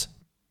apps?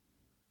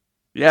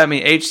 Yeah, I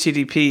mean,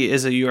 HTTP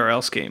is a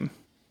URL scheme.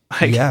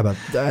 Yeah, but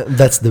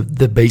that's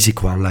the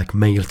basic one, like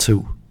mail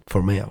to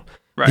for mail.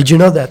 Right. Did you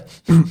know that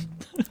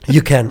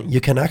you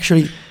can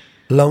actually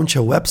launch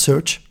a web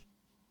search?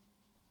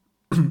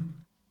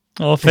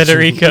 Oh,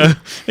 Federico,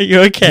 are you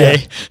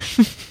okay?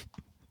 Yeah.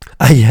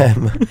 I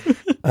am.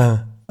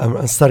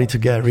 I'm starting to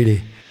get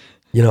really,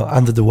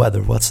 under the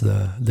weather. What's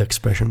the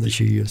expression that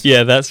you use?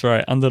 Yeah, that's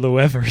right. Under the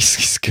weather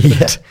is good.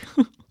 Yeah.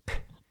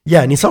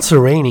 Yeah, and it's also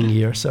raining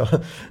here, so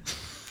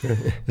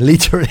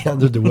literally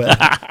under the weather.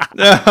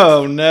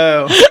 Oh,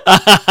 no.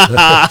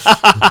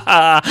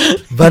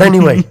 But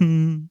anyway,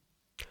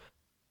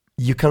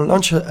 you can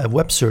launch a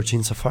web search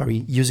in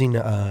Safari using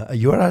a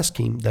URL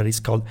scheme that is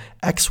called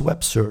X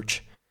Web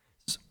Search.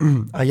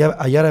 I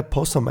had a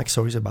post on Mac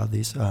Stories about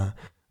this a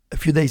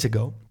few days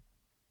ago.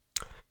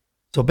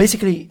 So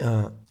basically,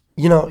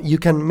 you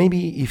can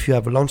maybe, if you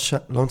have Launch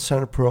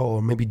Center Pro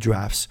or maybe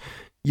Drafts,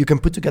 you can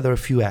put together a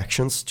few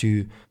actions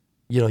to,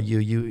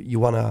 you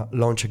want to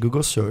launch a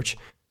Google search.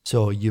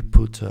 So you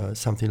put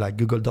something like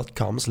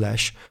google.com/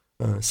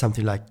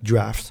 something like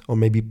draft or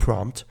maybe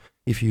prompt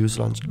if you use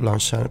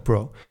Launch Center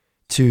Pro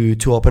to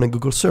open a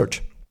Google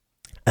search.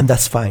 And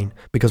that's fine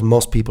because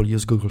most people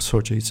use Google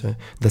searches.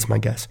 That's my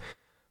guess.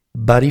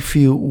 But if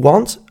you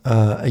want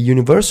a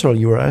universal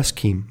URL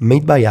scheme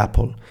made by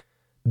Apple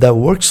that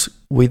works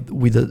with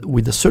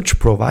the search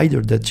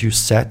provider that you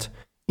set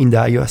in the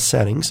iOS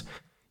settings,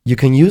 you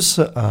can use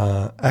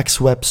X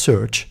Web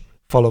Search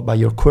followed by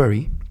your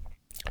query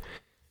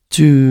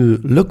to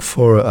look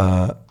for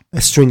a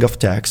string of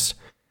text.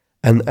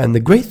 And the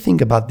great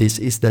thing about this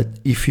is that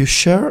if you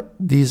share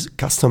this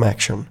custom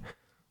action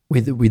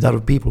with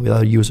other people, with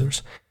other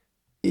users,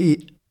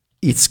 it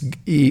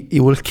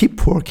will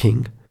keep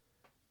working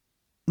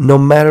no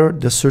matter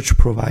the search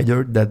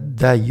provider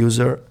that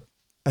user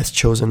has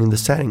chosen in the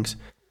settings.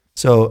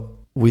 So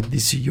with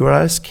this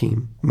URL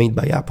scheme made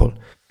by Apple,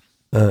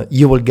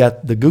 you will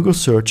get the Google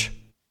search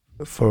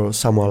for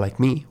someone like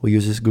me who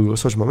uses Google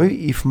search. But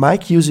maybe if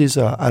Myke uses,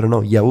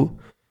 Yahoo,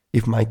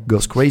 if Myke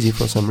goes crazy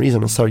for some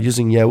reason and start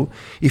using Yahoo,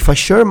 if I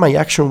share my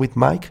action with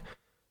Myke,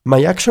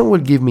 my action will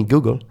give me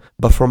Google,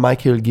 but for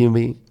Myke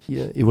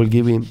it will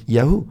give him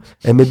Yahoo.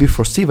 And maybe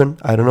for Steven,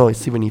 I don't know,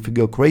 Steven, if you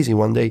go crazy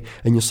one day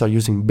and you start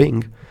using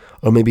Bing,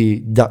 or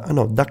maybe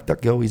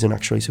DuckDuckGo isn't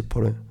actually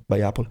supported by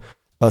Apple.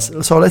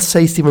 So let's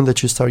say, Steven,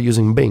 that you start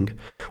using Bing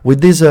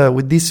with this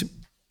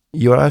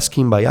URL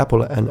scheme by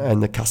Apple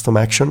and the custom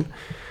action.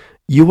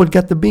 You will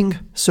get the Bing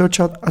search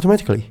out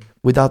automatically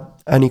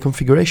without any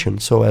configuration,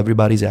 so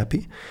everybody's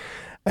happy.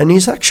 And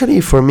it's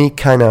actually, for me,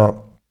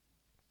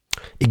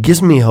 it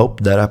gives me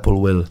hope that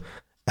Apple will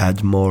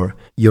add more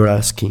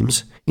URL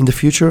schemes in the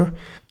future,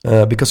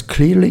 because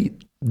clearly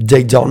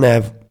they don't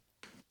have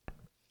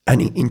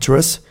any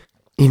interest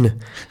in,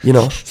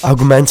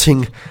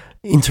 augmenting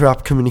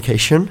inter-app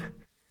communication,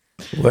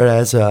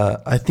 whereas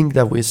I think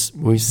that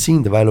we've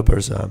seen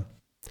developers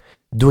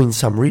doing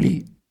some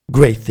really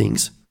great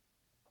things.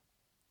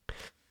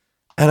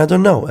 And I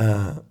don't know,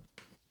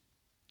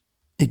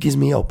 it gives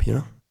me hope,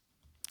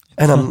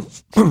 And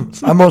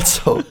I'm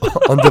also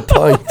on the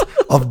point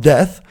of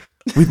death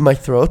with my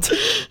throat.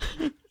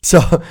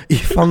 So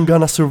if I'm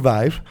gonna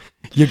survive,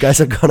 you guys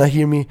are gonna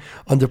hear me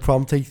on the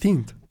prompt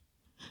 18th.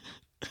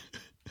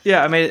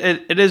 Yeah, I mean,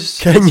 it is...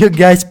 Can you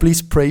guys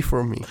please pray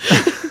for me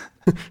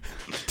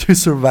to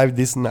survive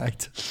this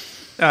night?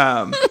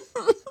 No,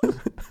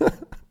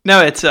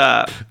 it's...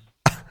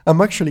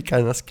 I'm actually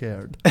kind of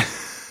scared.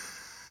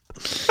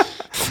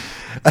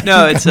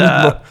 No, it's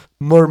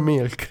more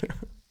milk.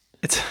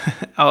 It's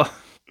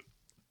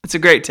a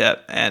great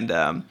tip, and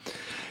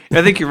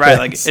I think you're right.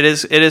 Like it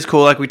is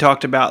cool. Like we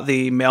talked about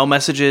the mail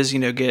messages,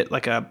 get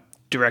like a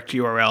direct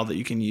URL that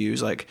you can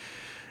use. Like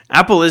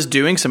Apple is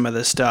doing some of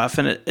this stuff,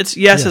 and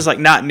it's like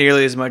not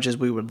nearly as much as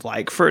we would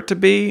like for it to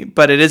be,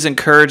 but it is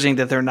encouraging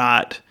that they're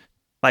not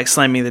like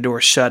slamming the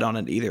door shut on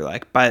it either.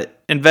 Like by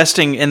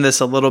investing in this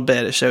a little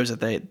bit, it shows that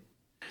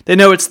they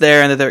know it's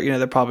there and that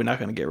they're probably not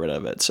going to get rid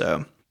of it.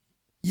 So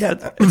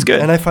yeah, it's good.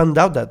 And I found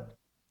out that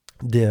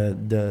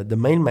the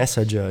mail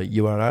message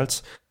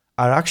URLs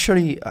are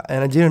actually,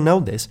 and I didn't know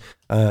this,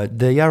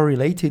 they are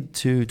related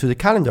to the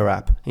calendar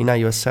app in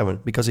iOS 7,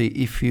 because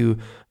if you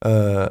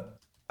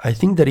I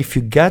think that if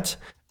you get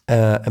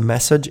a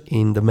message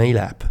in the mail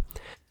app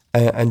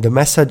and the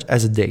message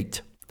has a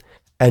date,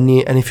 and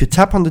if you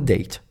tap on the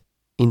date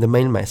in the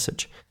mail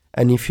message,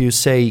 and if you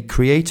say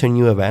create a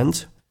new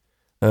event,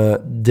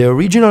 the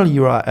original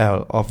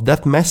URL of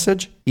that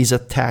message is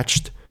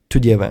attached to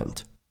the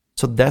event.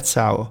 So that's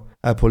how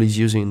Apple is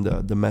using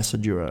the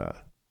message URL.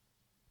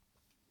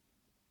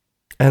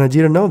 And I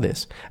didn't know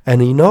this.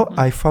 And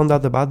I found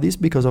out about this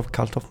because of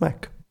Cult of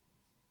Mac.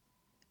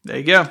 There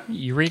you go.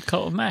 You read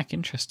Cult of Mac,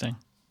 interesting.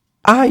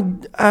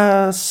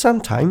 I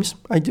sometimes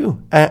I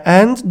do,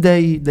 and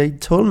they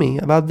told me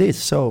about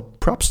this. So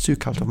props to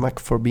Cult of Mac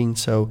for being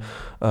so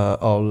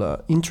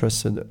all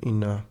interested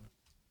in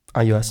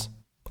iOS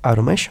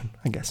automation,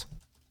 I guess.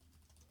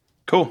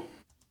 Cool.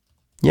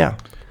 Yeah,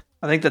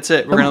 I think that's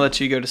it. We're gonna let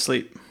you go to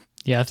sleep.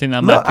 Yeah, I think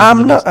that. No,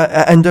 I'm not.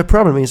 And the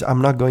problem is,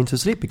 I'm not going to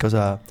sleep because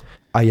I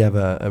have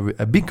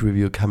a big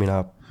review coming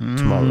up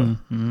tomorrow.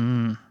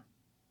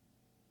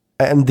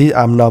 And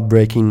I'm not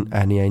breaking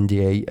any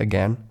NDA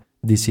again.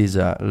 This is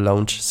a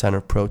Launch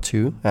Center Pro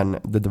 2, and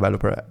the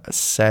developer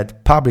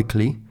said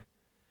publicly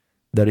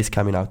that it's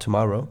coming out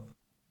tomorrow.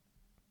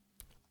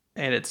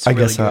 And it's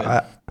really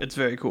good. It's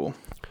very cool.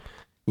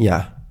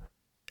 Yeah.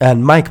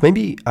 And Myke,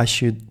 maybe I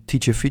should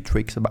teach you a few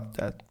tricks about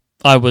that.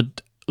 I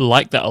would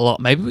like that a lot.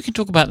 Maybe we can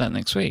talk about that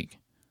next week.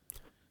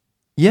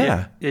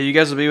 Yeah. Yeah, you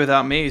guys will be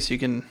without me, so you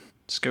can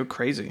just go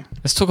crazy.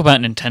 Let's talk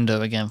about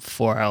Nintendo again for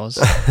 4 hours.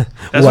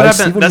 That's what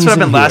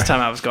happened last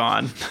time I was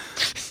gone.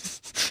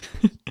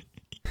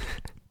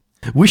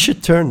 We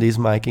should turn this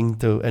Myke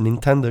into a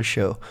Nintendo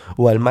show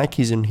while Myke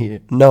isn't here.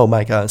 No,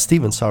 Myke,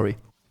 Steven, sorry.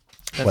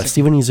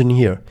 Steven isn't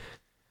here,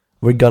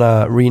 we're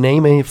gonna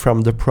rename it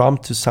from the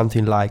prompt to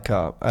something like,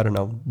 I don't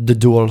know, the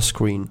dual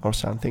screen or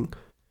something.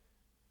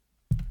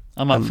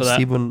 I'm up for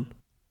that.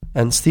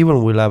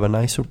 Steven will have a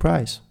nice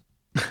surprise.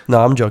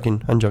 No, I'm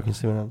joking,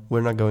 Steven. We're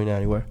not going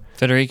anywhere.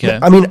 Federico.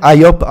 I mean, I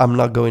hope I'm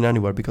not going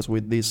anywhere because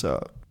with this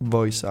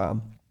voice.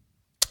 So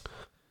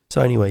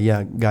anyway,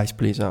 yeah, guys,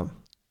 please.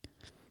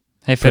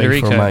 Hey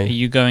Federico, are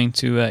you going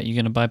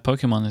to buy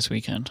Pokemon this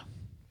weekend?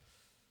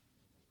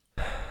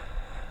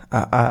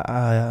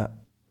 I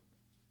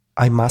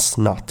must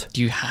not.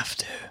 You have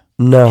to.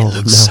 No, it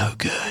looks so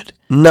good.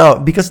 No,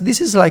 because this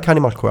is like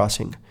Animal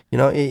Crossing.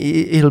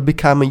 It'll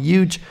become a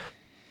huge.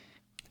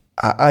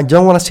 I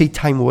don't want to say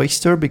time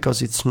waster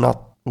because it's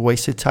not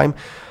wasted time,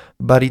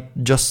 but it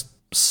just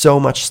so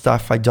much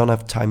stuff I don't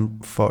have time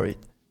for it.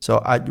 So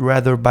I'd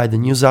rather buy the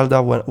new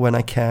Zelda when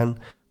I can,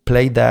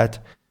 play that,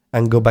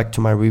 and go back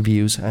to my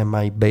reviews and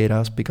my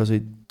betas because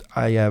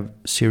I have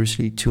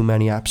seriously too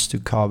many apps to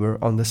cover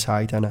on the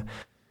site, and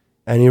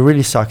it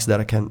really sucks that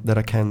I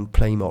can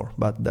play more.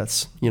 But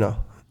that's you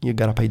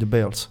gotta pay the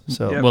bills.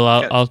 So Yep. Well,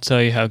 I'll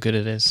tell you how good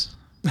it is.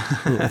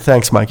 Yeah,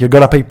 thanks, Myke. You're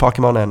gonna pay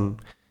Pokemon and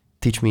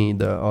teach me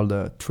all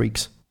the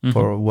tricks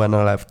for when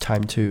I'll have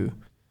time to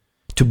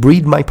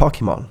breed my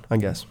Pokemon, I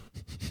guess.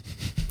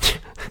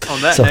 On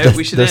that note,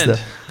 we should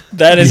end.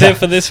 That is it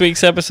for this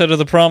week's episode of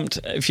The Prompt.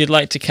 If you'd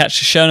like to catch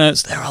the show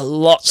notes, there are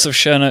lots of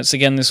show notes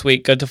again this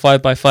week. Go to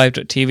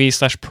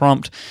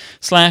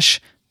 5by5.tv/prompt/17.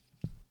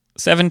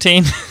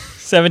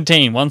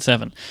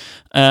 17.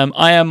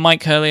 I am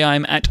Myke Hurley.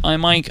 I'm at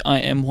iMyke.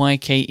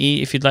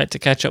 IMYKE. If you'd like to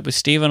catch up with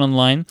Steven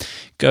online,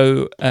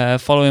 go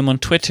follow him on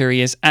Twitter.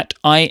 He is at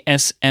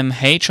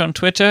ISMH on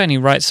Twitter, and he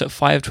writes at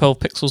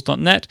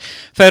 512pixels.net.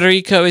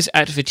 Federico is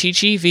at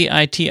Viticci,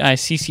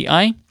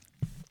 VITICCI.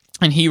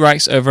 And he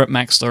writes over at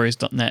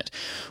macstories.net.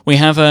 We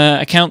have an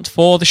account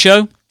for the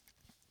show,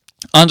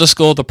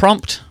 _the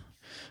prompt,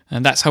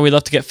 and that's how we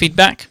love to get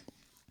feedback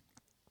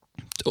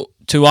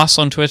to us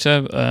on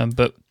Twitter,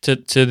 but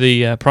to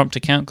the prompt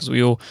account, because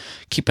we all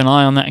keep an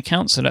eye on that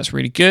account, so that's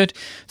really good.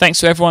 Thanks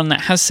to everyone that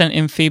has sent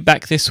in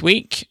feedback this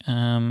week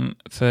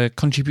for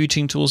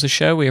contributing towards the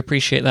show. We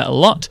appreciate that a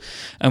lot,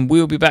 and we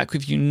will be back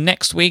with you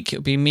next week.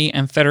 It'll be me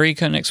and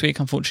Federico next week.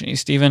 Unfortunately,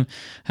 Steven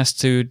has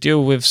to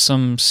deal with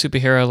some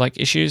superhero-like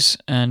issues,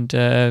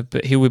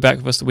 but he'll be back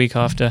with us the week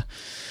after.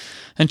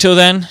 Until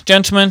then,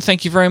 gentlemen,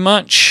 thank you very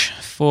much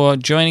for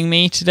joining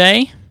me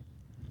today.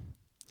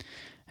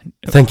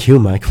 Thank you,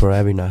 Myke, for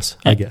having us,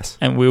 I guess.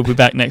 And we'll be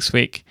back next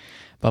week.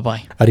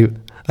 Bye-bye.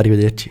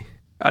 Arrivederci.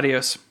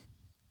 Adios.